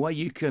world now where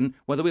you can,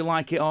 whether we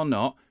like it or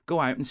not, go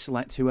out and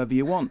select whoever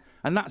you want.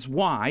 And that's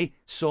why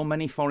so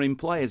many foreign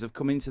players have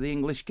come into the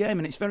English game.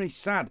 And it's very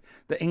sad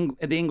that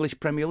the English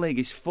Premier League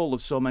is full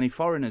of so many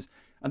foreigners.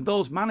 And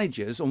those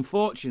managers,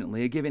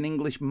 unfortunately, are giving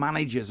English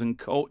managers and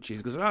coaches,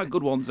 because there are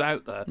good ones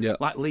out there,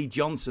 like Lee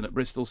Johnson at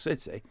Bristol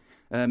City,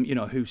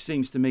 who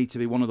seems to me to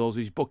be one of those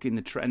who's bucking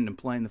the trend and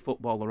playing the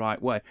football the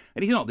right way.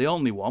 And he's not the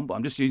only one, but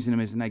I'm just using him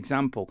as an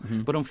example.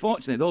 Mm-hmm. But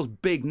unfortunately, those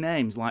big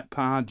names like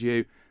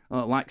Pardew,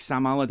 like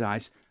Sam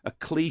Allardyce, are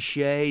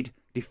cliched,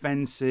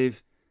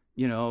 defensive,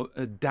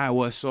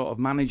 dour sort of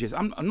managers.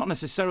 I'm not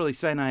necessarily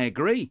saying I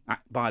agree,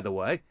 by the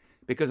way,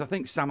 because I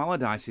think Sam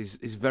Allardyce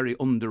is very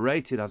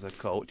underrated as a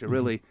coach. I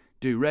really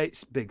do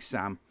rate Big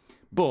Sam.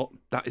 But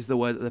that is the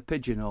way that they're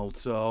pigeonholed.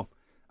 So,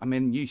 I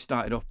mean, you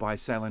started off by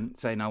saying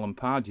Alan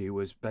Pardew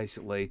was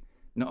basically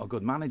not a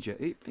good manager.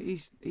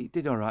 He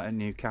did all right at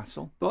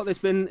Newcastle. But has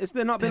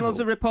there not been loads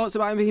of reports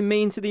about him being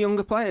mean to the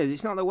younger players?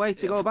 It's not the way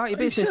to go about your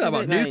business, is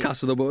about it,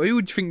 Newcastle, though, but who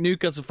would you think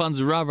Newcastle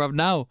fans would rather have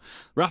now?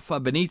 Rafa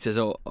Benitez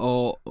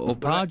or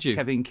Pardew?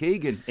 Kevin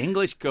Keegan,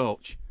 English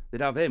coach.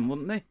 They'd have him,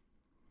 wouldn't they?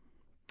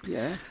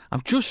 Yeah.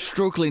 I'm just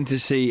struggling to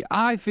see.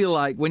 I feel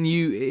like when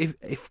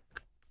if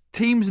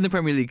teams in the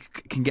Premier League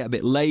can get a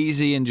bit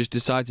lazy and just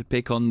decide to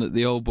pick on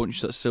the old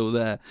bunch that's still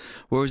there,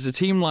 whereas a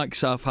team like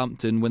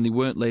Southampton, when they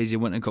weren't lazy,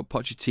 went and got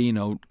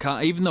Pochettino,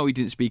 even though he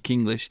didn't speak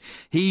English,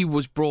 he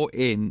was brought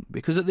in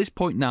because at this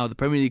point now the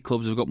Premier League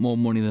clubs have got more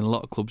money than a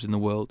lot of clubs in the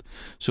world.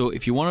 So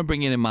if you want to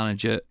bring in a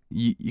manager,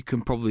 you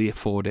can probably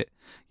afford it.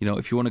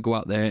 If you want to go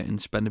out there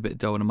and spend a bit of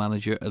dough on a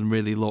manager and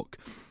really look.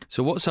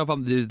 So what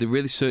Southampton did is they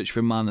really searched for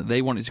a man that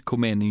they wanted to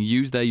come in and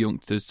use their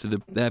youngsters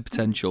to their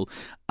potential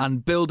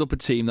and build up a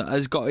team that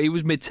has got. He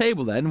was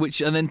mid-table then,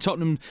 and then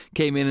Tottenham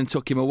came in and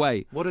took him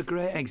away. What a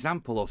great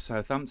example of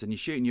Southampton. You're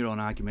shooting your own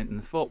argument in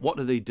the foot. What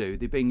do?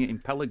 They bring in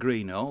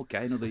Pellegrino,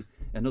 okay,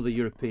 another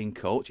European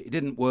coach. It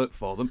didn't work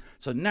for them.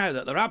 So now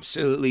that they're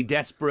absolutely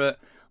desperate,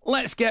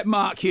 let's get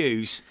Mark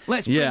Hughes.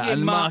 Let's bring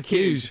in Mark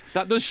Hughes.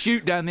 That does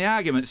shoot down the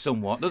argument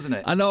somewhat, doesn't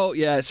it? I know,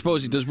 yeah, I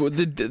suppose it does.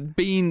 But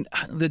being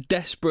the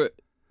desperate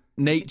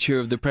nature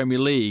of the Premier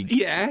League,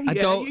 I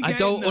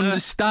don't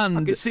understand.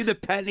 I can see the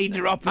penny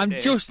dropping. I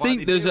just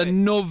think there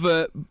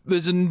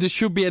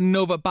should be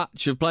another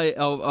batch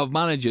of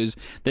managers.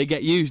 They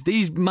get used.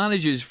 These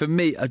managers, for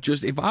me, are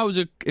just if I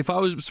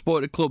was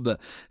supporting a club that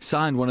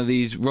signed one of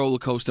these roller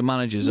coaster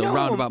managers or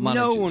roundabout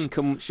managers, no one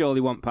can surely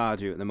want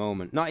Pardew at the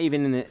moment. Not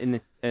even in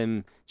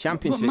the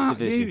Championship Mark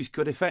division. Hughes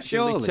could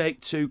effectively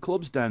take two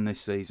clubs down this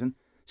season.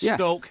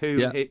 Stoke,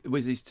 it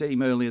was his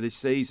team earlier this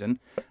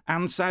season,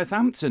 and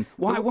Southampton.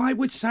 Why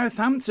would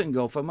Southampton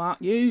go for Mark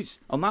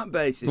Hughes on that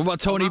basis? What about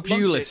Tony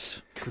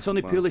Pulis?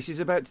 Tony Pulis is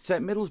about to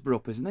take Middlesbrough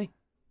up, isn't he?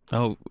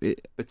 Oh,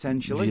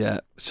 potentially. Yeah.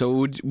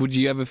 So would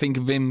you ever think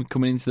of him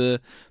coming into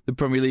the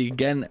Premier League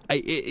again?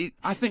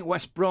 I think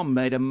West Brom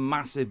made a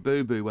massive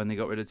boo-boo when they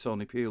got rid of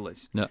Tony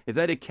Pulis. No. If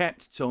they'd have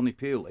kept Tony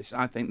Pulis,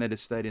 I think they'd have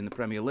stayed in the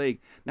Premier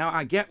League. Now,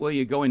 I get where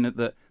you're going at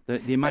the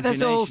imagination. But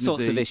there's all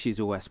sorts of issues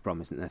with West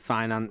Brom, isn't there?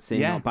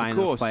 Financing, not buying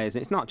enough players.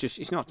 It's not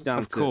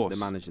down to the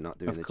manager not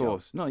doing the job. Of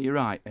course. No, you're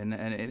right. And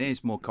it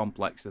is more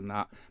complex than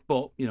that.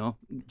 But,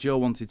 Joe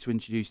wanted to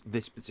introduce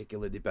this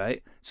particular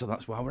debate, so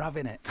that's why we're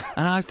having it.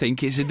 And I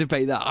think it's a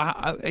debate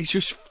that it's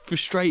just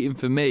frustrating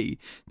for me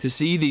to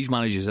see these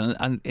managers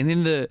and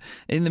in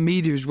the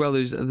media as well.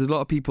 There's a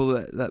lot of people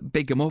that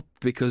big them up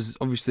because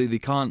obviously they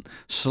can't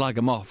slag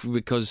them off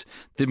because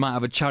they might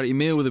have a charity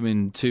meal with them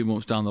in 2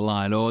 months down the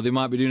line, or they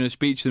might be doing a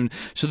speech to them.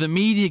 So the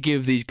media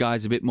give these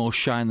guys a bit more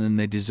shine than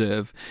they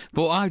deserve.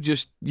 But I'm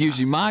just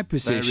using my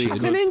position.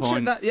 That's an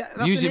interesting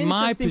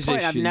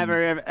point I've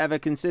never ever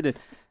considered.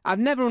 I've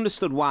never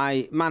understood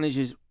why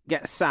managers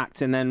get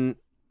sacked and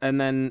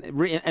then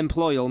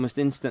re-employ almost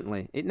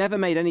instantly. It never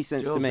made any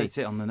sense to me.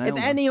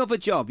 Any other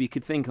job you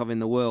could think of in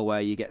the world where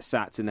you get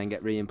sacked and then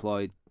get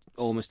re-employed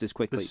almost as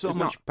quickly. There's so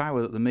much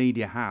power that the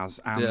media has,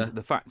 and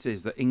the fact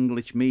is that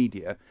English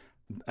media,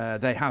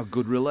 they have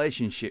good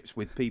relationships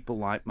with people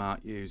like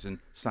Mark Hughes and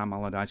Sam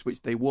Allardyce,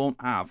 which they won't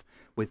have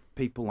with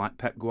people like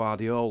Pep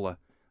Guardiola,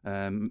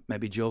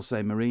 maybe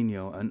Jose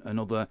Mourinho, and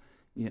other.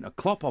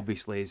 Klopp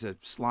obviously is a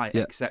slight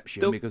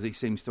exception because he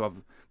seems to have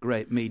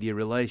great media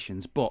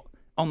relations, but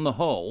on the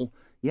whole,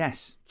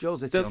 yes,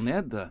 Joe's hit it on the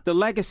head there. The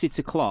legacy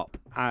to Klopp,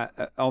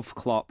 of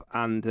Klopp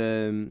and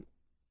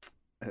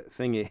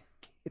thingy.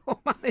 What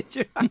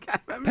manager? I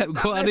can't remember.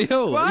 Pep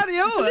Guardiola.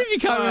 As if you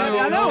can't remember.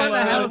 I know what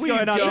the hell's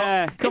going on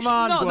there. Come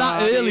on, it's not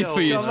that early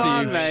for you,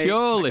 Steve. Mate.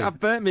 Surely. I've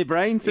burnt my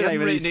brain today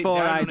with these 4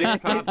 ideas.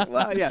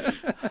 Well, yeah.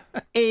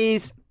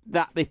 Is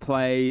that they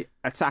play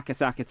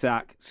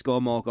attack,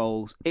 score more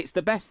goals? It's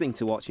the best thing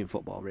to watch in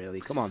football,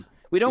 really. Come on.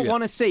 We don't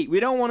want to see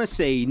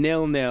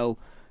 0-0,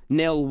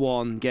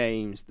 0-1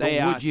 games.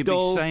 Would you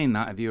be saying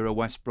that if you're a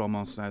West Brom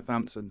or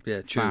Southampton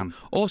fan?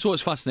 Also,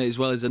 what's fascinating as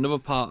well is another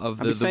part of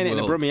the saying world.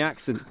 It in a Brummie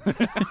accent.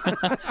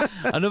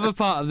 Another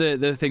part of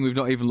the thing we've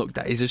not even looked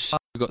at is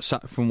we've got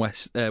sacked from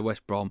West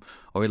Brom,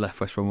 or he left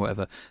West Brom, or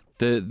whatever,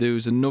 there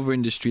was another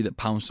industry that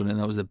pounced on it, and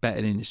that was the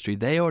betting industry.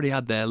 They already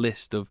had their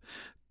list of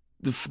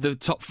the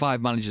top 5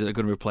 managers that are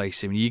going to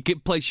replace him. You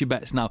place your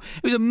bets now.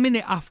 It was a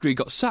minute after he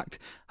got sacked.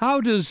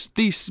 How does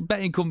these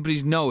betting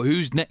companies know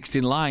who's next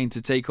in line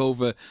to take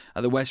over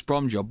at the West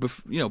Brom job?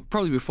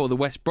 Probably before the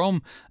West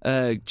Brom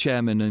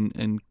chairman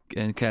and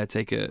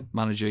caretaker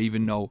manager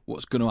even know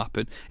what's going to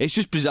happen. It's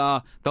just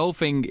bizarre. The whole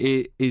thing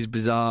is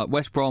bizarre.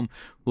 West Brom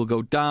will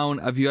go down.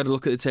 Have you had a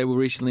look at the table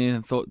recently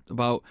and thought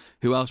about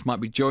who else might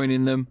be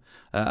joining them?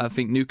 I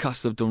think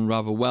Newcastle have done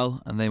rather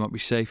well, and they might be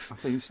safe.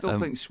 I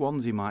think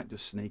Swansea might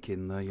just sneak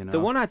in there. The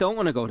one I don't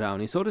want to go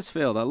down is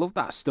Huddersfield. I love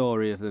that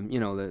story of them.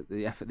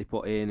 The effort they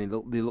put in.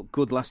 They looked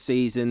good last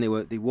season. They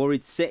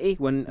worried City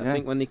when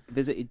they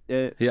visited.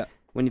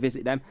 When you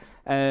visit them.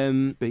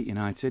 Beat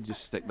United,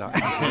 just stick that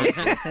in.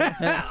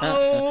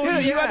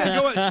 You had to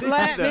go at City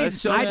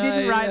there, I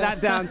didn't write that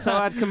down, so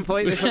I'd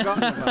completely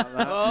forgotten about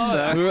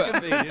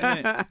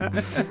that.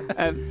 That's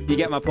convenient, you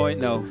get my point,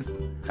 though.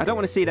 I don't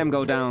want to see them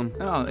go down.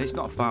 No, it's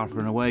not far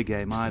for an away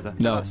game either.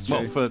 No, that's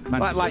true. Well, for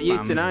like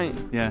you tonight.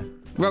 Yeah.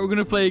 Right, we're going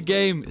to play a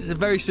game. It's a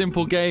very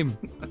simple game.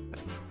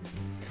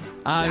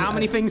 How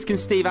many things can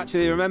Steve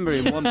actually remember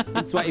in one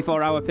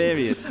 24-hour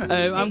period?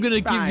 I'm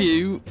going to give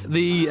you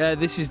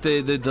this is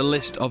the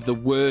list of the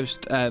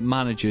worst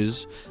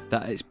managers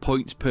that it's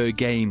points per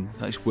game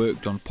that it's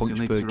worked on. Points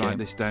You'll per need to game. write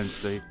this down,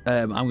 Steve.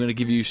 I'm going to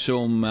give you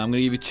some. I'm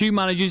going to give you 2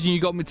 managers, and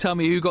you got me tell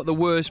me who got the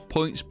worst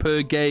points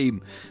per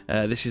game.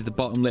 This is the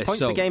bottom list.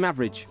 Points per game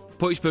average.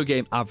 Points per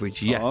game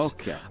average. Yes. Oh,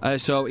 okay.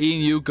 So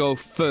Ian, you go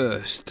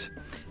first.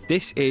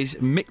 This is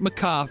Mick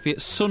McCarthy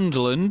at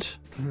Sunderland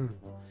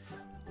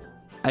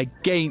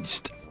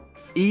against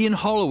Ian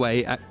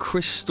Holloway at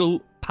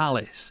Crystal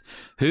Palace.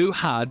 Who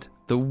had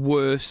the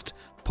worst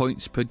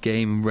points per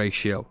game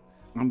ratio?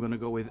 I'm going to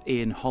go with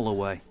Ian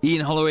Holloway.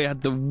 Ian Holloway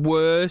had the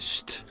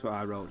worst. That's what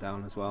I wrote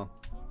down as well.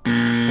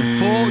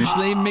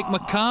 Unfortunately, Mick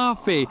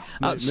McCarthy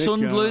at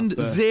Sunderland,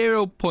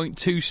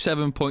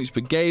 0.27 points per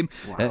game.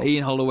 Wow.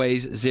 Ian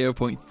Holloway's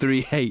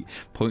 0.38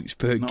 points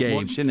per game.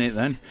 Not much in it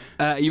then.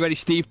 You ready,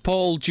 Steve?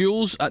 Paul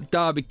Jules at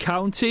Derby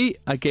County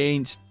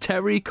against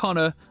Terry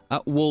Connor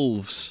at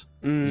Wolves.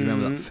 You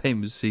remember that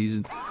famous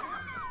season?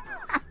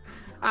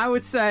 I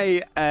would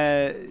say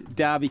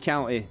Derby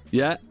County.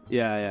 Yeah?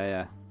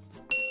 Yeah.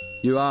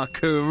 You are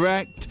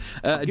correct.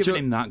 I'm giving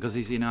him that because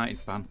he's a United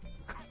fan.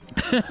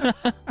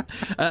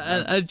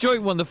 A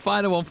joint one, the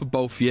final one for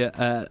both of you.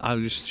 I'll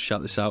just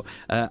shout this out.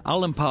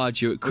 Alan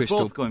Pardew at Crystal.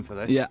 We're both going for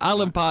this. Yeah,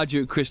 Alan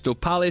Pardew at Crystal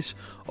Palace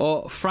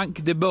or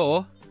Frank de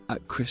Boer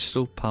at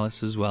Crystal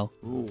Palace as well.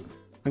 Ooh.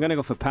 I'm going to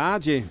go for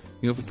Pardew.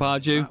 You go for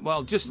Pardew?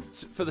 Well, just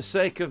for the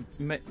sake of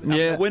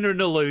a winner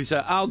and a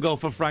loser, I'll go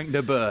for Frank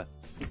de Boer.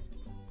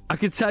 I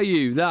can tell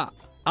you that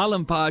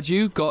Alan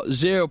Pardew got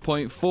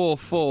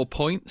 0.44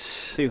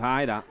 points. Too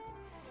high, that.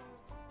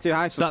 Too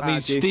high for So that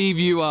means, Pardew. Steve,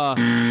 you are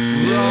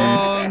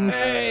wrong.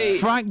 Hey.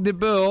 Frank de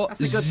Boer,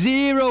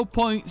 0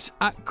 points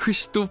at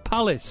Crystal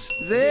Palace.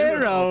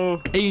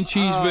 0. Ian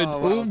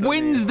Cheeseman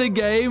wins the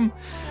game.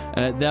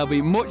 There'll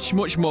be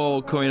much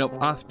more coming up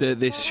after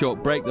this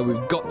short break that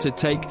we've got to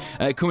take.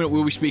 Coming up,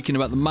 we'll be speaking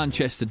about the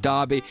Manchester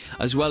derby,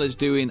 as well as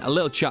doing a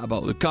little chat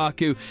about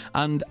Lukaku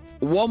and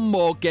one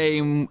more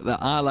game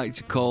that I like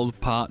to call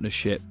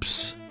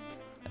partnerships.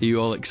 Are you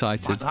all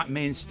excited? That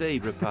me and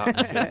Steve are a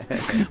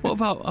partnership. What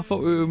about? I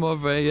thought we were more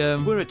of a.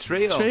 We're a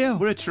trio.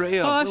 We're a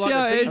trio. Oh, that's We're like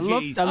how the it Bee is.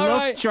 Gees. A All love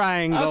right.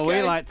 triangle,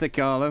 Okay. we like to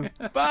call them.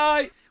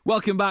 Bye.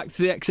 Welcome back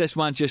to the XS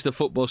Manchester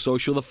Football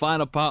Social, the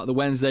final part of the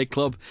Wednesday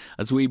Club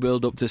as we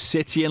build up to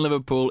City and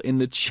Liverpool in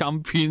the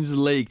Champions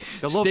League.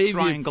 The love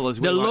triangle as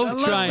we The like love to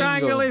The love triangle.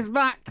 triangle is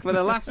back for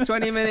the last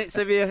 20 minutes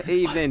of your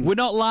evening. We're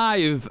not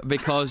live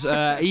because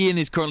Ian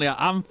is currently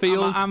at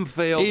Anfield. I'm at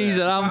Anfield. He's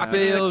at The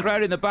Anfield.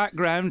 crowd in the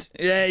background.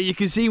 Yeah, you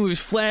can see him with his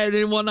flare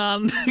in one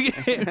hand.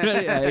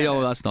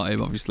 Oh, that's not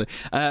him, obviously.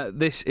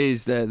 This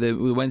is the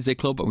Wednesday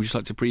Club, and we just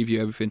like to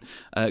preview everything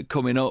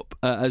coming up,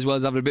 as well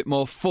as having a bit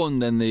more fun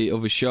than the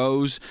other shows.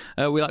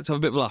 We like to have a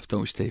bit of a laugh,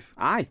 don't we, Steve?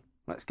 Aye,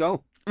 let's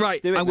go.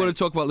 Right, Do it, I'm going mate. to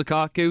talk about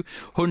Lukaku.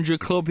 100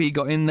 club, he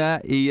got in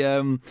there. He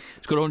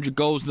scored 100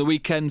 goals in the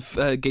weekend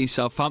against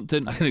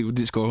Southampton. I think he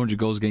didn't score 100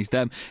 goals against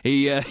them.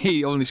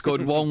 He only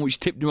scored one, which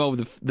tipped him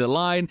over the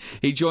line.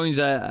 He joins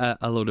a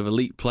load of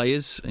elite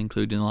players,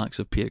 including the likes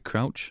of Peter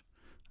Crouch.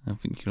 I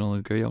think you can all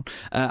agree on.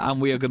 And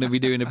we are going to be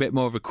doing a bit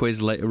more of a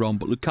quiz later on.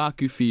 But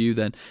Lukaku for you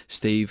then,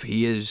 Steve,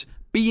 he has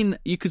been,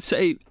 you could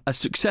say, a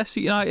success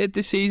at United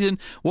this season.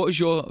 What is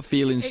your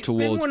feelings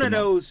towards It's been one of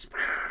them? those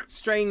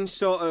strange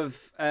sort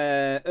of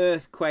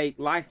earthquake,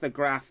 life the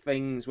graph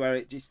things where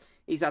it just...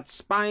 He's had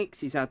spikes,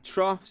 he's had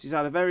troughs, he's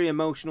had a very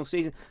emotional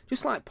season.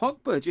 Just like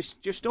Pogba,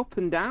 just up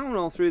and down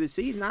all through the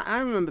season. I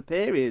remember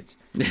periods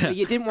where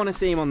you didn't want to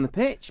see him on the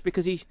pitch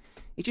because it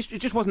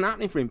just wasn't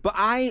happening for him. But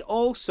I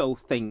also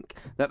think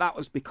that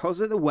was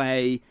because of the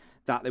way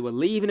that they were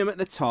leaving him at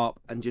the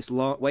top and just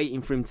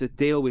waiting for him to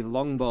deal with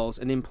long balls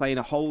and him playing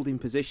a holding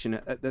position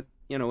at the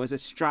as a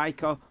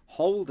striker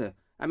holder.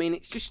 I mean,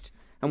 it's just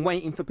and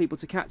waiting for people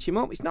to catch him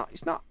up. It's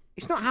not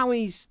It's not how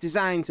he's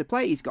designed to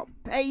play. He's got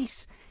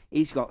pace.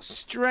 He's got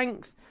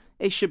strength.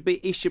 He should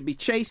be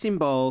chasing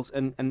balls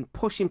and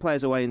pushing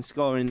players away and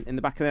scoring in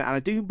the back of the net. And I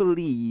do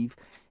believe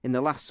in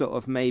the last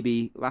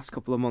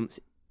couple of months,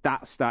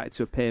 that started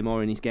to appear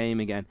more in his game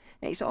again.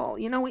 It's all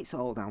down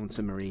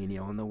to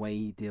Mourinho and the way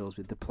he deals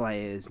with the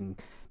players and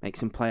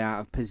makes them play out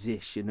of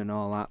position and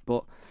all that.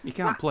 But you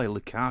can't play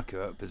Lukaku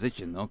out of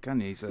position, though,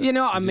 can you? You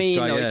know what I mean?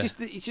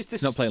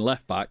 He's not playing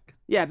left back.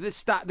 Yeah, the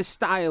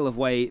style of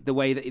the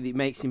way that it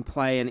makes him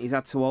play, and he's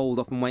had to hold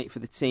up and wait for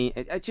the team.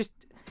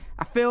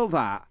 I feel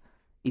that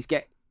he's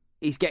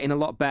getting a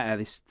lot better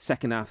this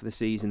second half of the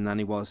season than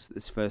he was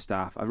this first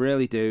half. I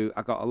really do.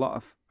 I got a lot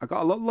of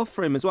love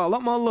for him as well. A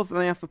lot more love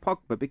than I have for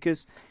Pogba,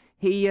 because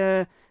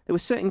there were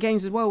certain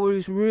games as well where he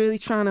was really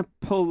trying to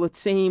pull the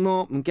team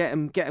up and get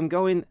them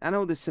going. I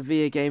know the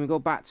Sevilla game, we go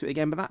back to it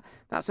again, but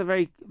that's a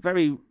very,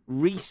 very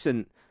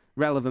recent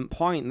relevant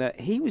point,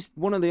 that he was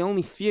one of the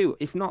only few,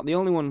 if not the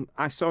only one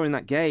I saw in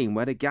that game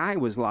where the guy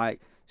was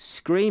like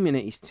screaming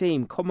at his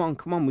team, come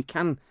on, we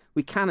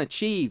can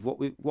achieve what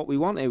we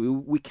wanted.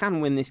 We can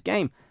win this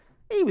game.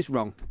 He was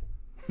wrong.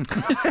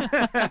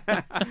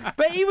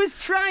 But he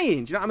was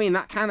trying. Do you know what I mean?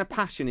 That kind of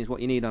passion is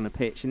what you need on a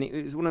pitch, and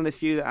it was one of the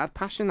few that had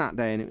passion that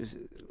day, and it was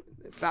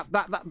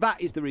that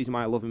is the reason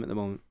why I love him at the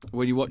moment.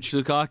 When you watch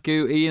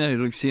Lukaku, Ian,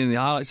 you've seen the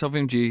highlights of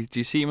him. Do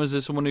you see him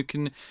as someone who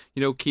can,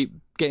 keep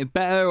getting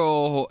better,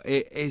 or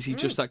is he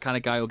just that kind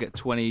of guy who'll get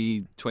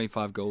 20,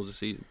 25 goals a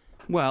season?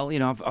 Well,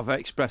 I've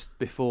expressed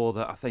before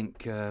that I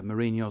think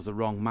Mourinho's the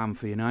wrong man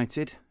for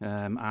United,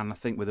 and I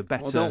think with a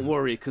better... Well, don't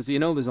worry, because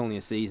there's only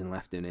a season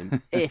left in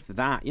him, if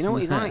that. You know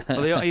what he's like?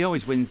 Well, he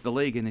always wins the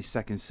league in his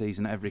second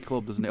season at every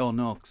club, doesn't he? Oh,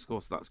 no, of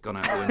course, that's gone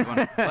out the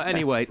window. But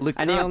anyway...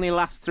 And he only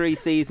lasts 3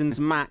 seasons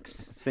max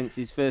since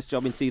his first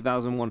job in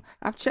 2001.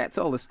 I've checked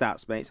all the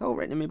stats, mate. It's all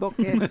written in my book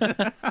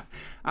here.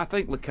 I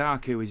think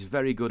Lukaku is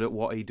very good at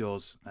what he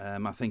does.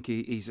 I think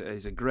he's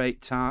a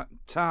great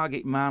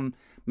target man,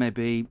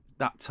 maybe...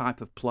 that type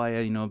of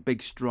player,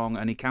 big, strong,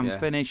 and he can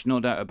finish, no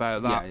doubt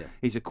about that. Yeah.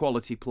 He's a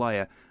quality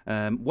player.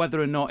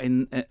 Whether or not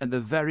at the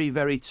very,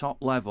 very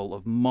top level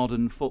of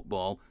modern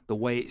football, the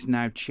way it's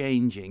now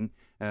changing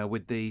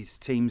with these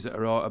teams that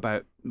are all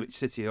about, which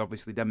City are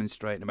obviously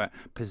demonstrating about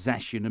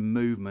possession and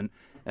movement.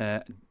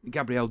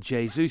 Gabriel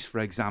Jesus, for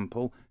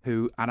example,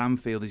 who at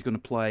Anfield is going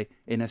to play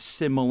in a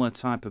similar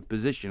type of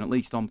position, at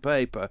least on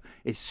paper,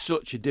 is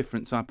such a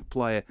different type of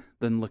player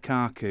than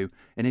Lukaku.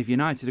 And if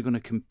United are going to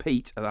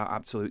compete at that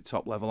absolute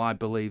top level, I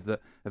believe that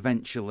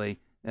eventually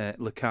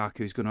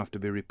Lukaku is going to have to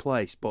be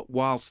replaced. But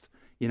whilst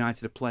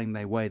United are playing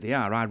the way they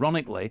are,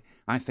 ironically,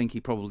 I think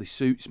he probably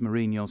suits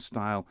Mourinho's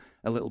style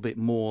a little bit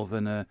more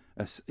than a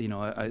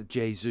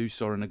Jesus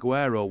or an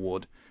Aguero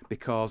would,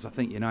 because I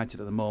think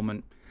United at the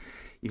moment...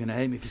 You're going to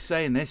hate me for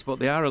saying this, but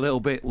they are a little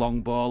bit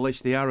long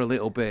ballish. They are a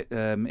little bit,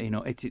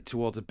 hit it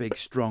towards a big,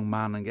 strong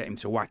man and get him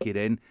to whack it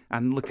in.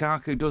 And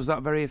Lukaku does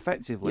that very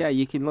effectively. Yeah,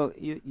 you can look.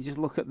 You just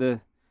look at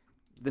the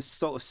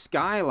sort of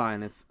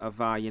skyline of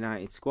our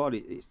United squad.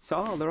 It's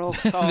tall. They're all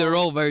tall. They're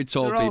all very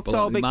tall people. They're all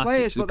tall, big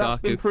players, but that's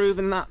Lukaku. been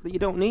proven that you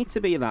don't need to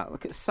be that.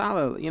 Look at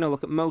Salah.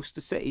 Look at most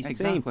of City's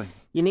team.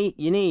 You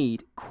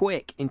need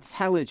quick,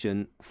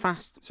 intelligent,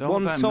 fast. It's all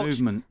about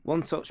movement.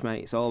 One touch,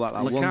 mate. It's all about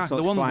that. Lukaku, one touch.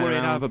 The one worry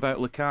I have around. about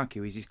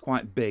Lukaku is he's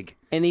quite big,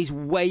 and he's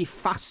way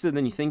faster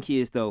than you think he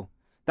is, though.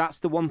 That's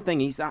the one thing.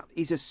 He's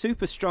a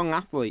super strong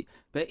athlete,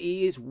 but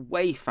he is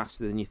way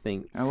faster than you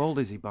think. How old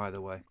is he, by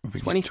the way?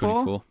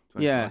 24?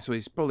 Yeah. So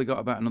he's probably got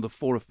about another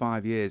 4 or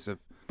 5 years of...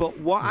 But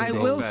what I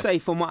will say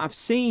from what I've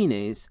seen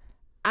is,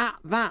 at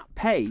that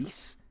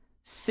pace,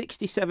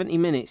 60, 70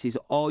 minutes is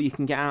all you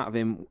can get out of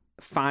him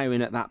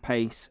firing at that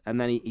pace, and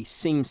then he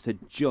seems to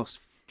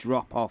just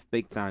drop off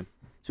big time.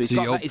 So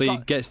he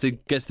gets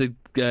the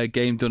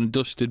game done and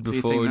dusted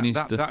before he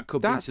needs to. That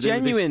could that's be to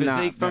genuine.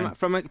 Physique,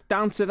 that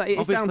down to that. It's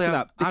obviously down to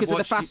that because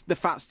of the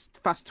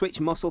fast twitch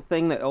muscle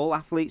thing that all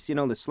athletes,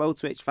 the slow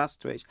twitch,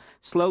 fast twitch.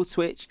 Slow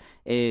twitch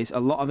is a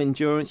lot of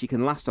endurance. You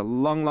can last a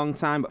long, long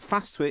time, but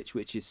fast twitch,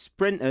 which is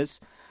sprinters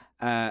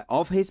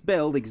of his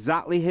build,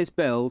 exactly his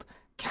build,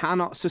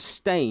 cannot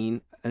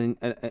sustain an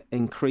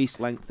increased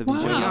length of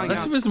endurance.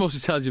 That's the most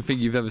intelligent thing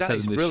you've ever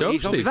said in this show,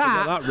 Steve.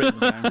 That written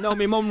down. No,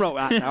 my mum wrote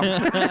that down.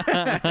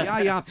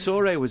 Yaya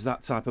Toure was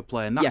that type of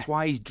player, and that's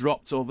why he's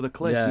dropped over the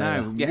cliff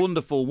now. Yeah.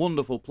 Wonderful,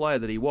 wonderful player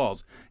that he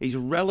was. He's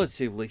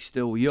relatively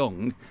still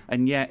young,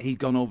 and yet he'd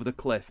gone over the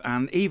cliff.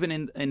 And even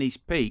in his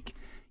peak,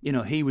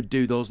 he would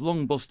do those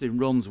long busting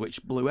runs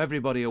which blew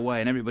everybody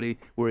away and everybody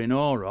were in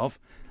awe of.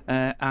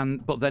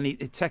 But then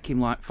it'd take him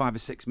like 5 or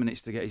 6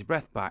 minutes to get his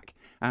breath back.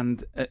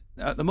 And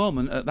at the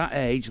moment, at that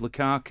age,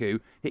 Lukaku,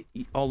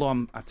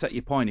 although I take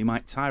your point, he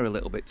might tire a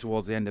little bit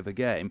towards the end of a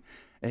game,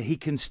 he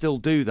can still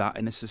do that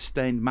in a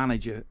sustained manner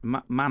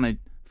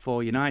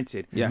for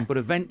United. Yeah. But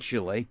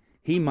eventually,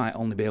 he might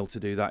only be able to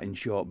do that in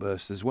short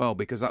bursts as well,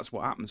 because that's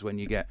what happens when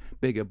you get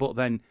bigger. But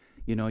then,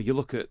 you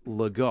look at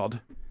Le God,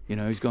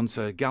 who's gone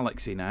to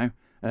Galaxy now,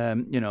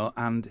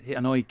 and I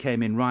know he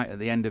came in right at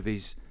the end of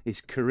his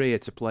his career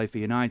to play for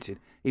United,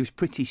 he was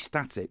pretty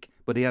static,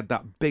 but he had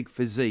that big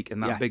physique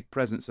and that big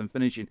presence and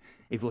finishing.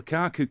 If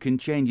Lukaku can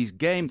change his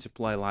game to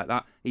play like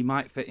that, he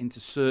might fit into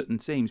certain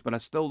teams, but I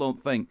still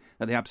don't think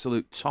at the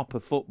absolute top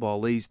of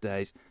football these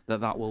days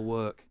that will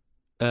work.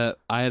 I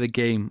had a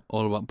game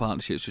all about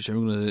partnerships, which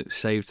I'm going to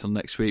save till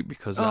next week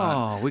because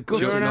we're good.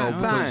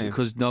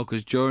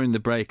 Because during the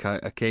break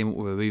I came up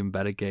with an even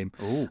better game.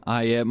 Ooh.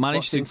 I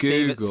managed to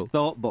Google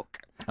thought book.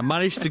 I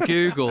managed to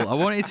Google. I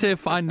wanted to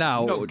find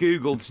out. Not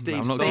Googled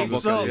Steve's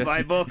thought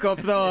by book of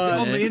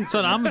thought. It's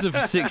on Amazon for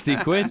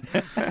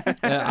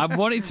 £60. I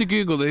wanted to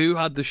Google who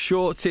had the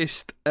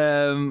shortest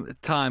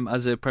time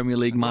as a Premier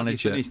League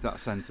manager. Finish that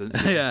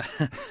sentence. Yeah.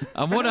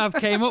 And what I've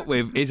came up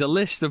with is a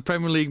list of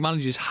Premier League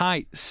managers'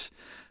 heights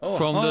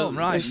from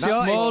the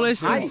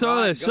smallest and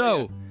tallest.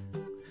 So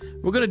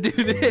we're going to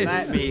do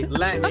this.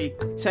 Let me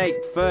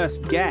take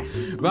first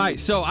guess. Right,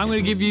 so I'm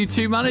going to give you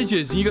two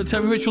managers, and you've got to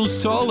tell me which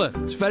one's taller.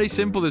 It's very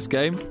simple, this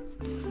game.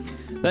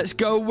 Let's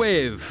go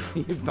with...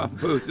 You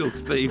bamboozled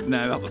Steve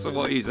now. That's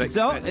what he's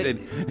expecting.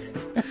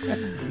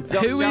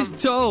 Who is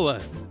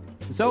taller?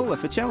 Zola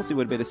for Chelsea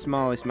would be the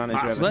smallest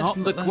manager ever. That's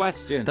not the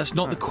question. That's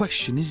not the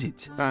question, is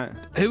it? Right.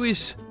 Who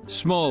is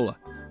smaller?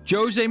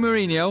 Jose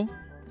Mourinho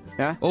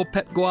or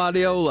Pep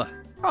Guardiola?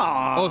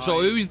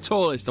 So who's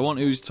tallest? I want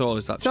who's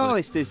tallest, actually.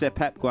 Tallest is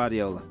Pep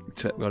Guardiola.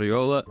 Pep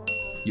Guardiola.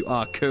 You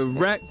are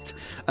correct.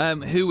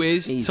 Who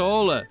is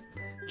taller?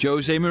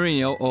 Jose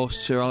Mourinho or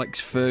Sir Alex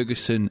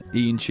Ferguson?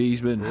 Ian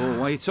Cheeseman.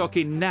 Why are you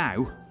talking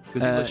now?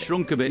 Because it was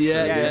shrunk a bit.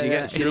 Yeah. You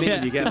get shrunk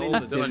when you get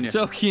older, don't you?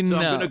 Talking so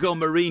now. I'm going to go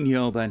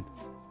Mourinho then.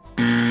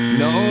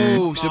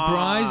 No,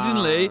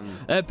 surprisingly,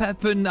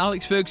 Pep and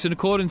Alex Ferguson,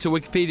 according to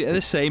Wikipedia, are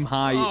the same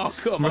height. Oh,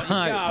 come on, you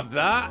can't have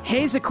that.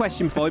 Here's a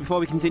question for you before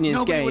we continue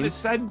this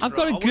game. I've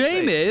got a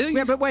game here.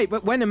 Yeah,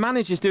 but when a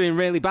manager's doing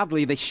really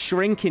badly, they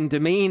shrink in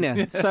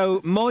demeanour. So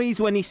Moyes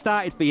when he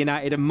started for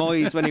United and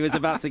Moyes when he was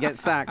about to get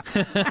sacked.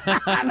 There's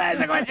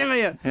a question for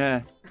you.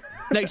 Yeah.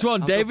 Next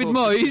one, David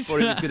Moyes. Before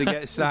he was going to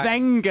get sacked.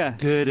 Wenger at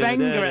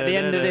the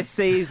end of this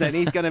season,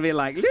 he's going to be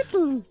like,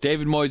 little.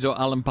 David Moyes or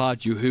Alan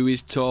Pardew, who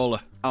is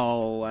taller?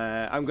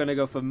 I'm going to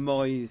go for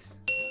Moyes.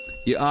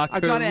 You are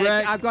correct.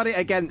 I've got it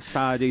against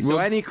Pardew, so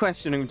any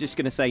question, I'm just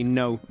going to say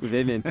no with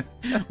him in.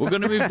 We're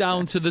going to move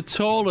down to the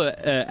taller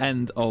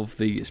end of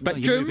the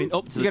spectrum. You're moving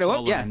up to the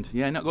taller end.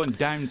 Yeah, not going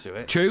down to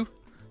it. True.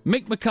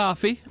 Mick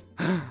McCarthy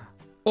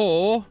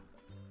or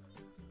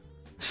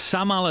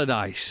Sam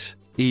Allardyce.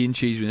 Ian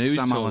Cheeseman. Who's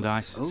Sam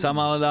Allardyce. Sam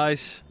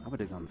Allardyce. I would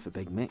have gone for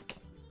Big Mick.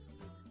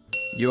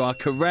 You are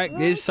correct.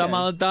 Is Sam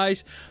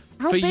Allardyce.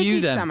 How for big you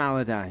is then? Sam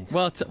Allardyce?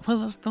 Well,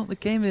 that's not the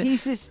game.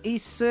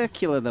 He's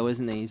circular though,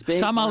 isn't he? He's big,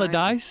 Sam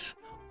Allardyce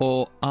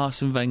or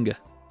Arsene Wenger?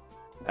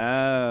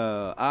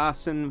 Oh,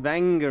 Arsene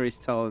Wenger is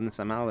taller than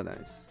Sam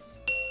Allardyce.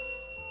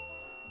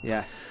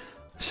 Yeah.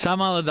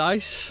 Sam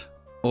Allardyce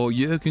or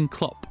Jurgen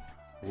Klopp?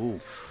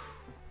 Oof.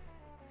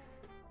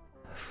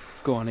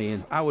 Go on,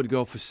 Ian. I would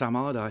go for Sam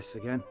Allardyce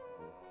again.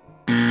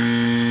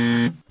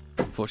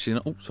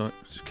 Unfortunately not. Oh, sorry.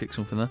 Just kicked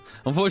something there.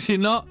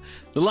 Unfortunately not.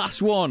 The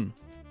last one.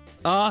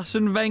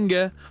 Arsene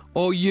Wenger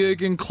or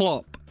Jurgen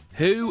Klopp?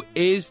 Who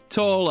is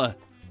taller?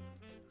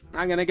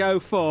 I'm going to go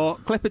for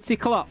Clipperty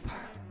Klopp.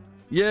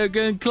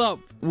 Jurgen Klopp.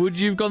 Would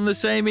you have gone the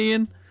same,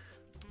 Ian?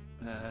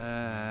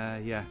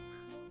 Yeah.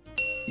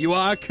 You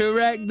are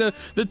correct.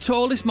 The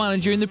tallest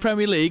manager in the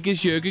Premier League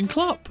is Jurgen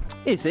Klopp.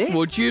 Is it?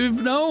 Would you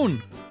have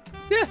known?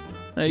 Yeah.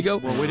 There you go.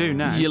 Well, we do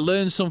now. You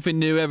learn something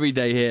new every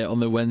day here on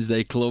the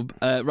Wednesday Club.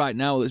 Right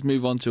now, let's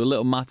move on to a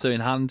little matter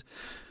in hand,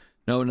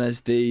 known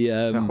as the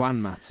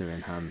Juan Mata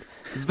in hand.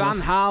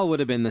 Van Gaal would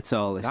have been the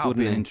tallest, That would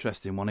wouldn't be an he?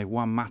 interesting one if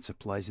Juan Mata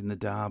plays in the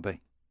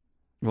derby.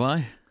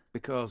 Why?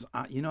 Because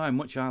you know how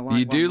much I like.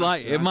 You do Juan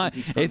like Mata.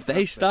 it. If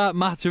they start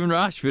Mata and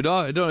Rashford,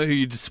 I don't know who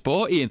you'd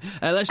support, Ian.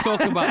 Let's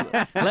talk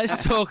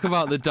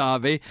about the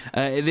derby.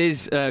 It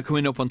is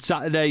coming up on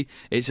Saturday.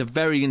 It's a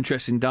very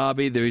interesting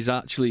derby. There is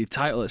actually a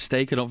title at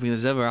stake. I don't think this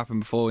has ever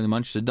happened before in the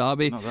Manchester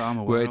derby, Not that I'm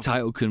aware where a of.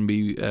 title can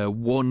be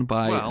won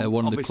by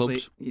one of the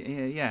clubs.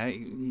 Yeah,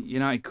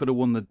 United could have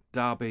won the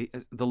derby,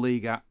 the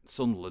league at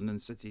Sunderland,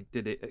 and City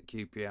did it at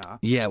QPR.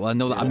 Yeah, well, I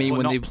know that. I mean, But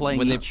when not they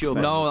playing each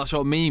other. No, that's what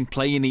I mean.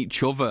 Playing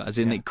each other, as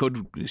in it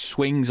could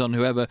swings on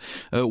whoever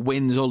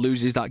wins or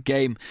loses that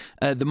game.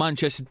 The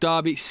Manchester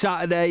derby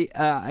Saturday.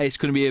 It's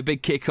going to be a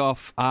big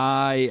kick-off.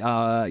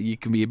 You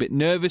can be a bit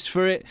nervous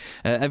for it.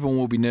 Everyone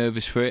will be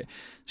nervous for it.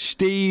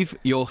 Steve,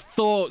 your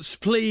thoughts,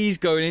 please,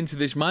 going into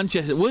this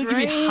Manchester. We're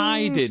going to be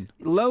hiding.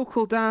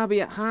 Local derby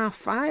at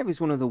 5:30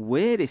 is one of the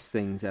weirdest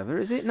things ever,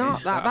 is it not?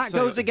 It's That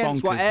goes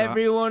against what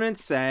everyone had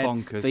said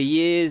for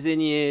years and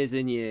years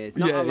and years.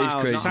 Not Yeah, allowed, it's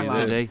crazy. not allowed.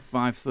 Saturday,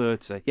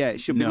 5:30. Yeah, it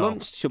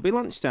should be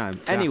lunchtime.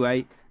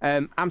 Anyway,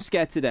 I'm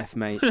scared to death,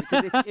 mate.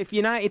 Because if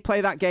United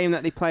play that game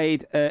that they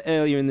played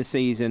earlier in the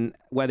season,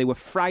 where they were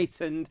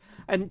frightened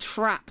and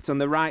trapped on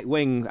the right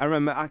wing,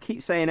 I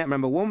keep saying it, I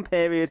remember one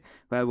period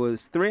where there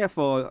was 3 or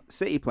 4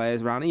 City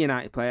players around a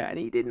United player and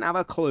he didn't have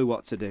a clue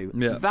what to do.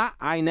 Yeah. That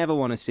I never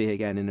want to see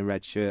again in a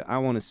red shirt. I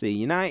want to see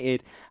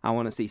United. I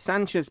want to see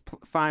Sanchez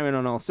firing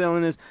on all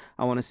cylinders.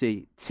 I want to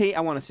see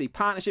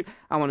partnership.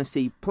 I want to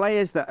see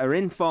players that are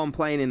in form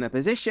playing in their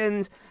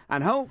positions,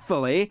 and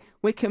hopefully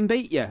we can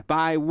beat you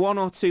by 1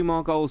 or 2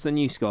 more goals than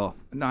you score.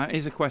 Now,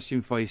 here's a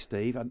question for you,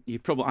 Steve.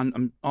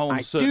 I'm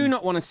almost I do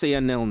not want to see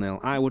a 0-0.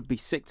 I would be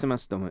sick to my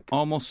stomach.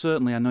 Almost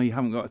certainly, I know you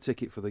haven't got a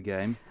ticket for the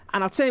game.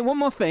 And I'll tell you one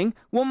more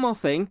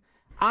thing.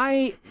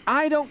 I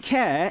don't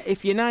care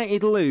if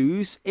United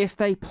lose if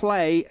they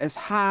play as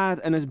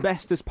hard and as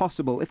best as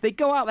possible. If they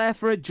go out there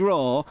for a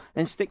draw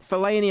and stick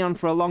Fellaini on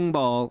for a long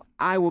ball,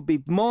 I would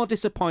be more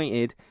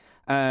disappointed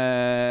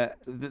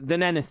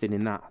than anything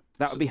in that.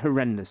 That would be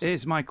horrendous.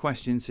 Here's my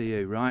question to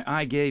you, right?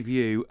 I gave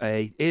you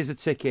here's a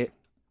ticket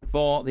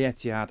for the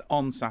Etihad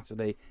on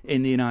Saturday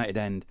in the United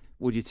end.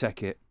 Would you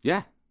take it?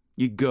 Yeah.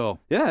 You'd go?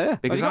 Yeah.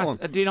 Because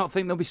do you not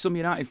think there'll be some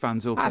United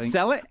fans who'll I'd think...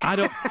 sell it. I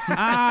don't...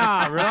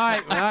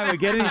 right, we're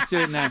getting into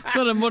it now. It's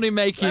not a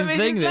money-making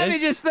thing, Let me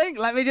just think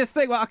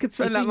what I could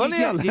spend that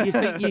money on. Do you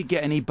think you'd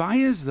get any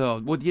buyers, though?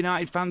 Would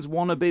United fans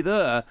want to be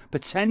there,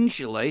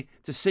 potentially,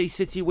 to see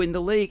City win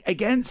the league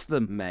against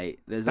them? Mate,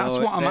 that's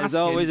what I'm asking. There's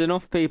always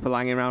enough people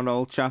hanging around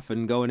Old Trafford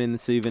and going in the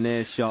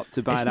souvenir shop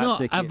to buy that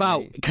ticket. It's not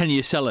about, can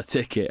you sell a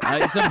ticket?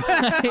 I'm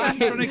trying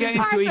to get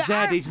into his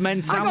head, his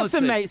mentality. I've got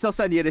some mates, I'll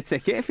send you the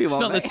ticket if you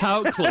want. It's not the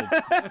Tout Club.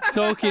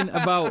 Talking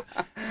about,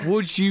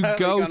 would you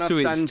go to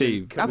it,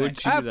 Steve?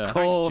 Of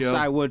course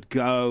I would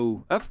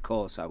go.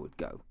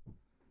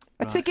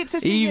 A ticket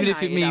to see Even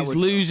United, if it means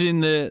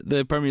losing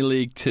the Premier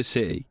League to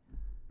City.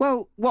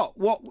 Well, what?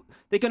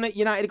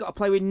 United got to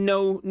play with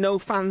no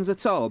fans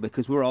at all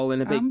because we're all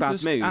in a big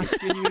bad mood.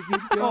 Asking you if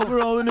you'd go. Oh,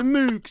 we're all in a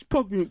mood because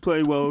Pogba didn't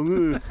play well.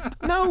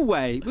 No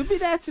way. We'll be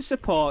there to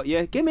support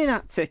you. Give me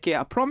that ticket.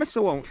 I promise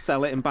I won't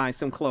sell it and buy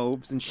some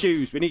clothes and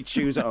shoes. We need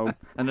shoes at home.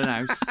 And an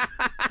house.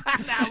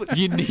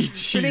 You need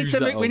shoes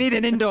we need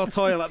an indoor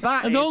toilet.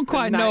 I don't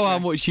quite know how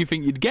much you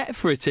think you'd get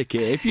for a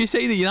ticket. If you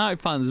say the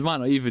United fans might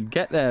not even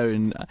get there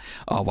and...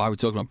 why are we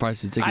talking about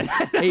prices of tickets?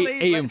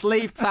 Let's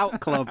leave Tout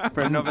Club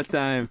for another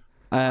time.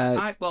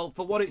 Well,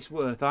 for what it's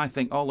worth, I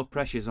think all the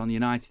pressure's on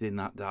United in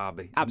that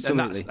derby.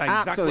 Absolutely. And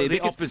that's exactly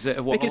the opposite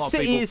of what a lot of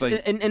people think. Because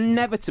City is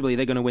inevitably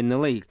they're going to win the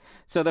league.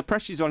 So the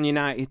pressure's on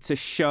United to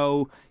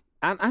show...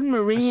 And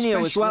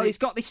Mourinho as well. He's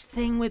got this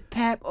thing with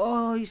Pep.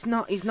 Oh, he's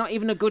not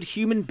even a good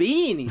human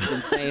being. He's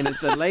been saying as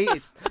the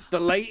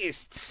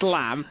latest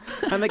slam.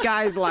 And the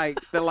guy's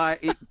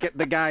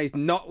the guy's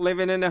not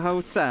living in a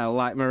hotel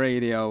like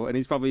Mourinho, and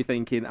he's probably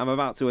thinking, I'm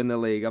about to win the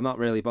league. I'm not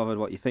really bothered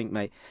what you think,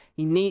 mate.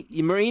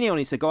 Mourinho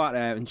needs to go out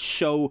there and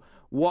show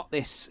what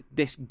this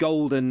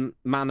golden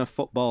man of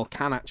football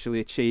can actually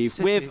achieve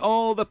with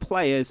all the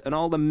players and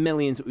all the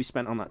millions that we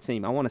spent on that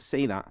team. I want to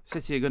see that.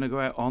 City are going to go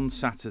out on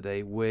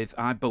Saturday with,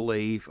 I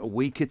believe, a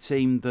weaker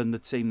team than the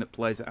team that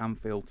plays at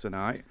Anfield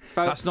tonight.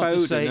 That's not to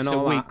say it's a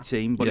weak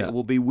team, but it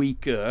will be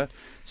weaker,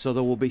 so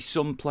there will be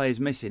some players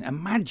missing.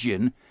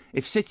 Imagine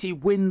if City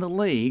win the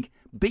league,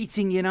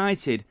 beating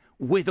United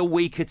with a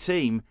weaker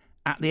team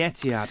at the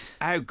Etihad.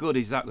 How good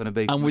is that going to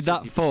be? And with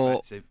that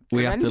thought,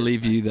 we have to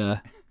leave you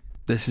there.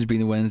 This has been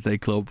the Wednesday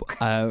Club.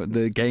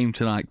 The game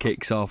tonight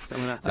kicks off.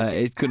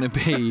 It's going to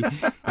be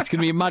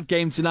a mad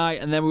game tonight,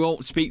 and then we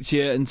won't speak to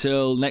you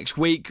until next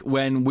week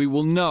when we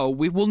will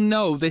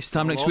know this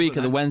time next week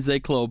at the Wednesday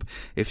Club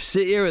if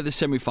City are at the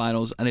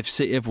semi-finals and if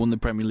City have won the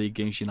Premier League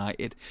against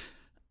United.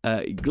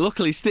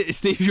 Luckily,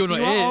 Steve, you're not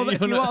here.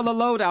 If you want the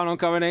lowdown on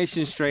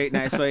Coronation Street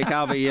next week,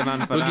 I'll be your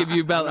man for that. We'll give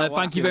you a bell.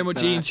 Thank you very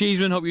much, Ian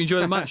Cheeseman. Hope you enjoy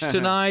the match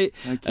tonight.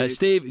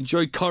 Steve,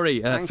 enjoy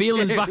Corrie.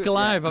 Feelings back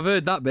alive. I've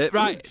heard that bit.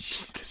 Right,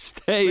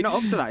 we're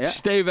not up to that yet.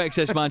 Stay with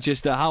XS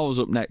Manchester. Howell's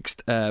up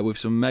next with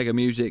some mega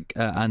music,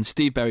 and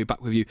Steve Berry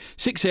back with you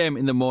 6 a.m.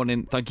 in the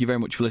morning. Thank you very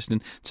much for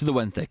listening to the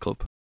Wednesday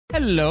Club.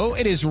 Hello,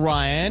 it is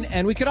Ryan,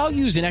 and we could all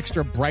use an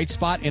extra bright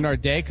spot in our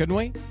day, couldn't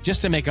we?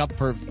 Just to make up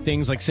for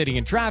things like sitting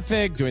in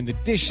traffic, doing the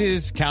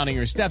dishes, counting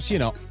your steps,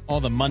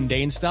 all the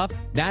mundane stuff.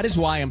 That is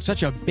why I'm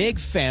such a big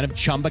fan of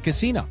Chumba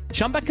Casino.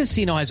 Chumba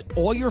Casino has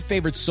all your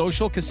favorite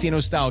social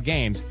casino-style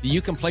games that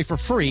you can play for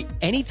free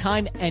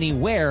anytime,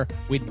 anywhere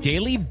with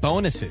daily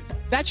bonuses.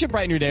 That should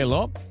brighten your day a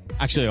little.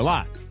 Actually, a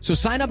lot. So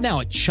sign up now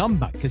at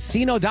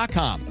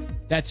ChumbaCasino.com.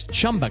 That's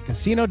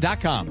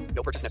ChumbaCasino.com.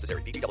 No purchase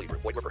necessary. VGW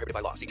Group. Void where prohibited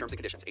by law. See terms and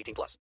conditions.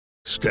 18+.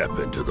 Step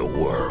into the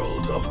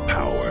world of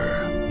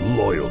power,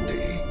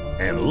 loyalty,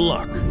 and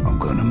luck. I'm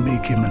going to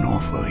make him an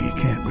offer he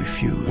can't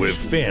refuse. With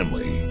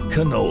family,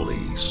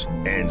 cannolis,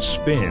 and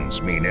spins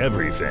mean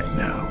everything.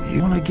 Now,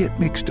 you want to get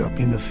mixed up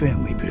in the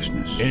family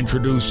business.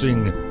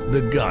 Introducing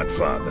The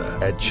Godfather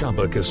at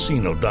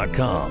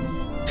ChumbaCasino.com.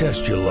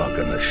 Test your luck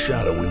in the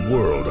shadowy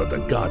world of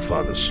The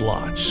Godfather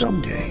slot.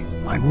 Someday,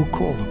 I will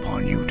call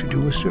upon you to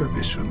do a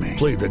service for me.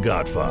 Play The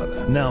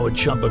Godfather now at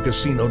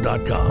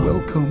ChumbaCasino.com.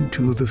 Welcome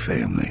to the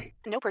family.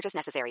 No purchase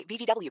necessary.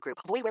 VGW Group.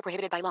 Void where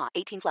prohibited by law.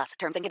 18+.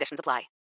 Terms and conditions apply.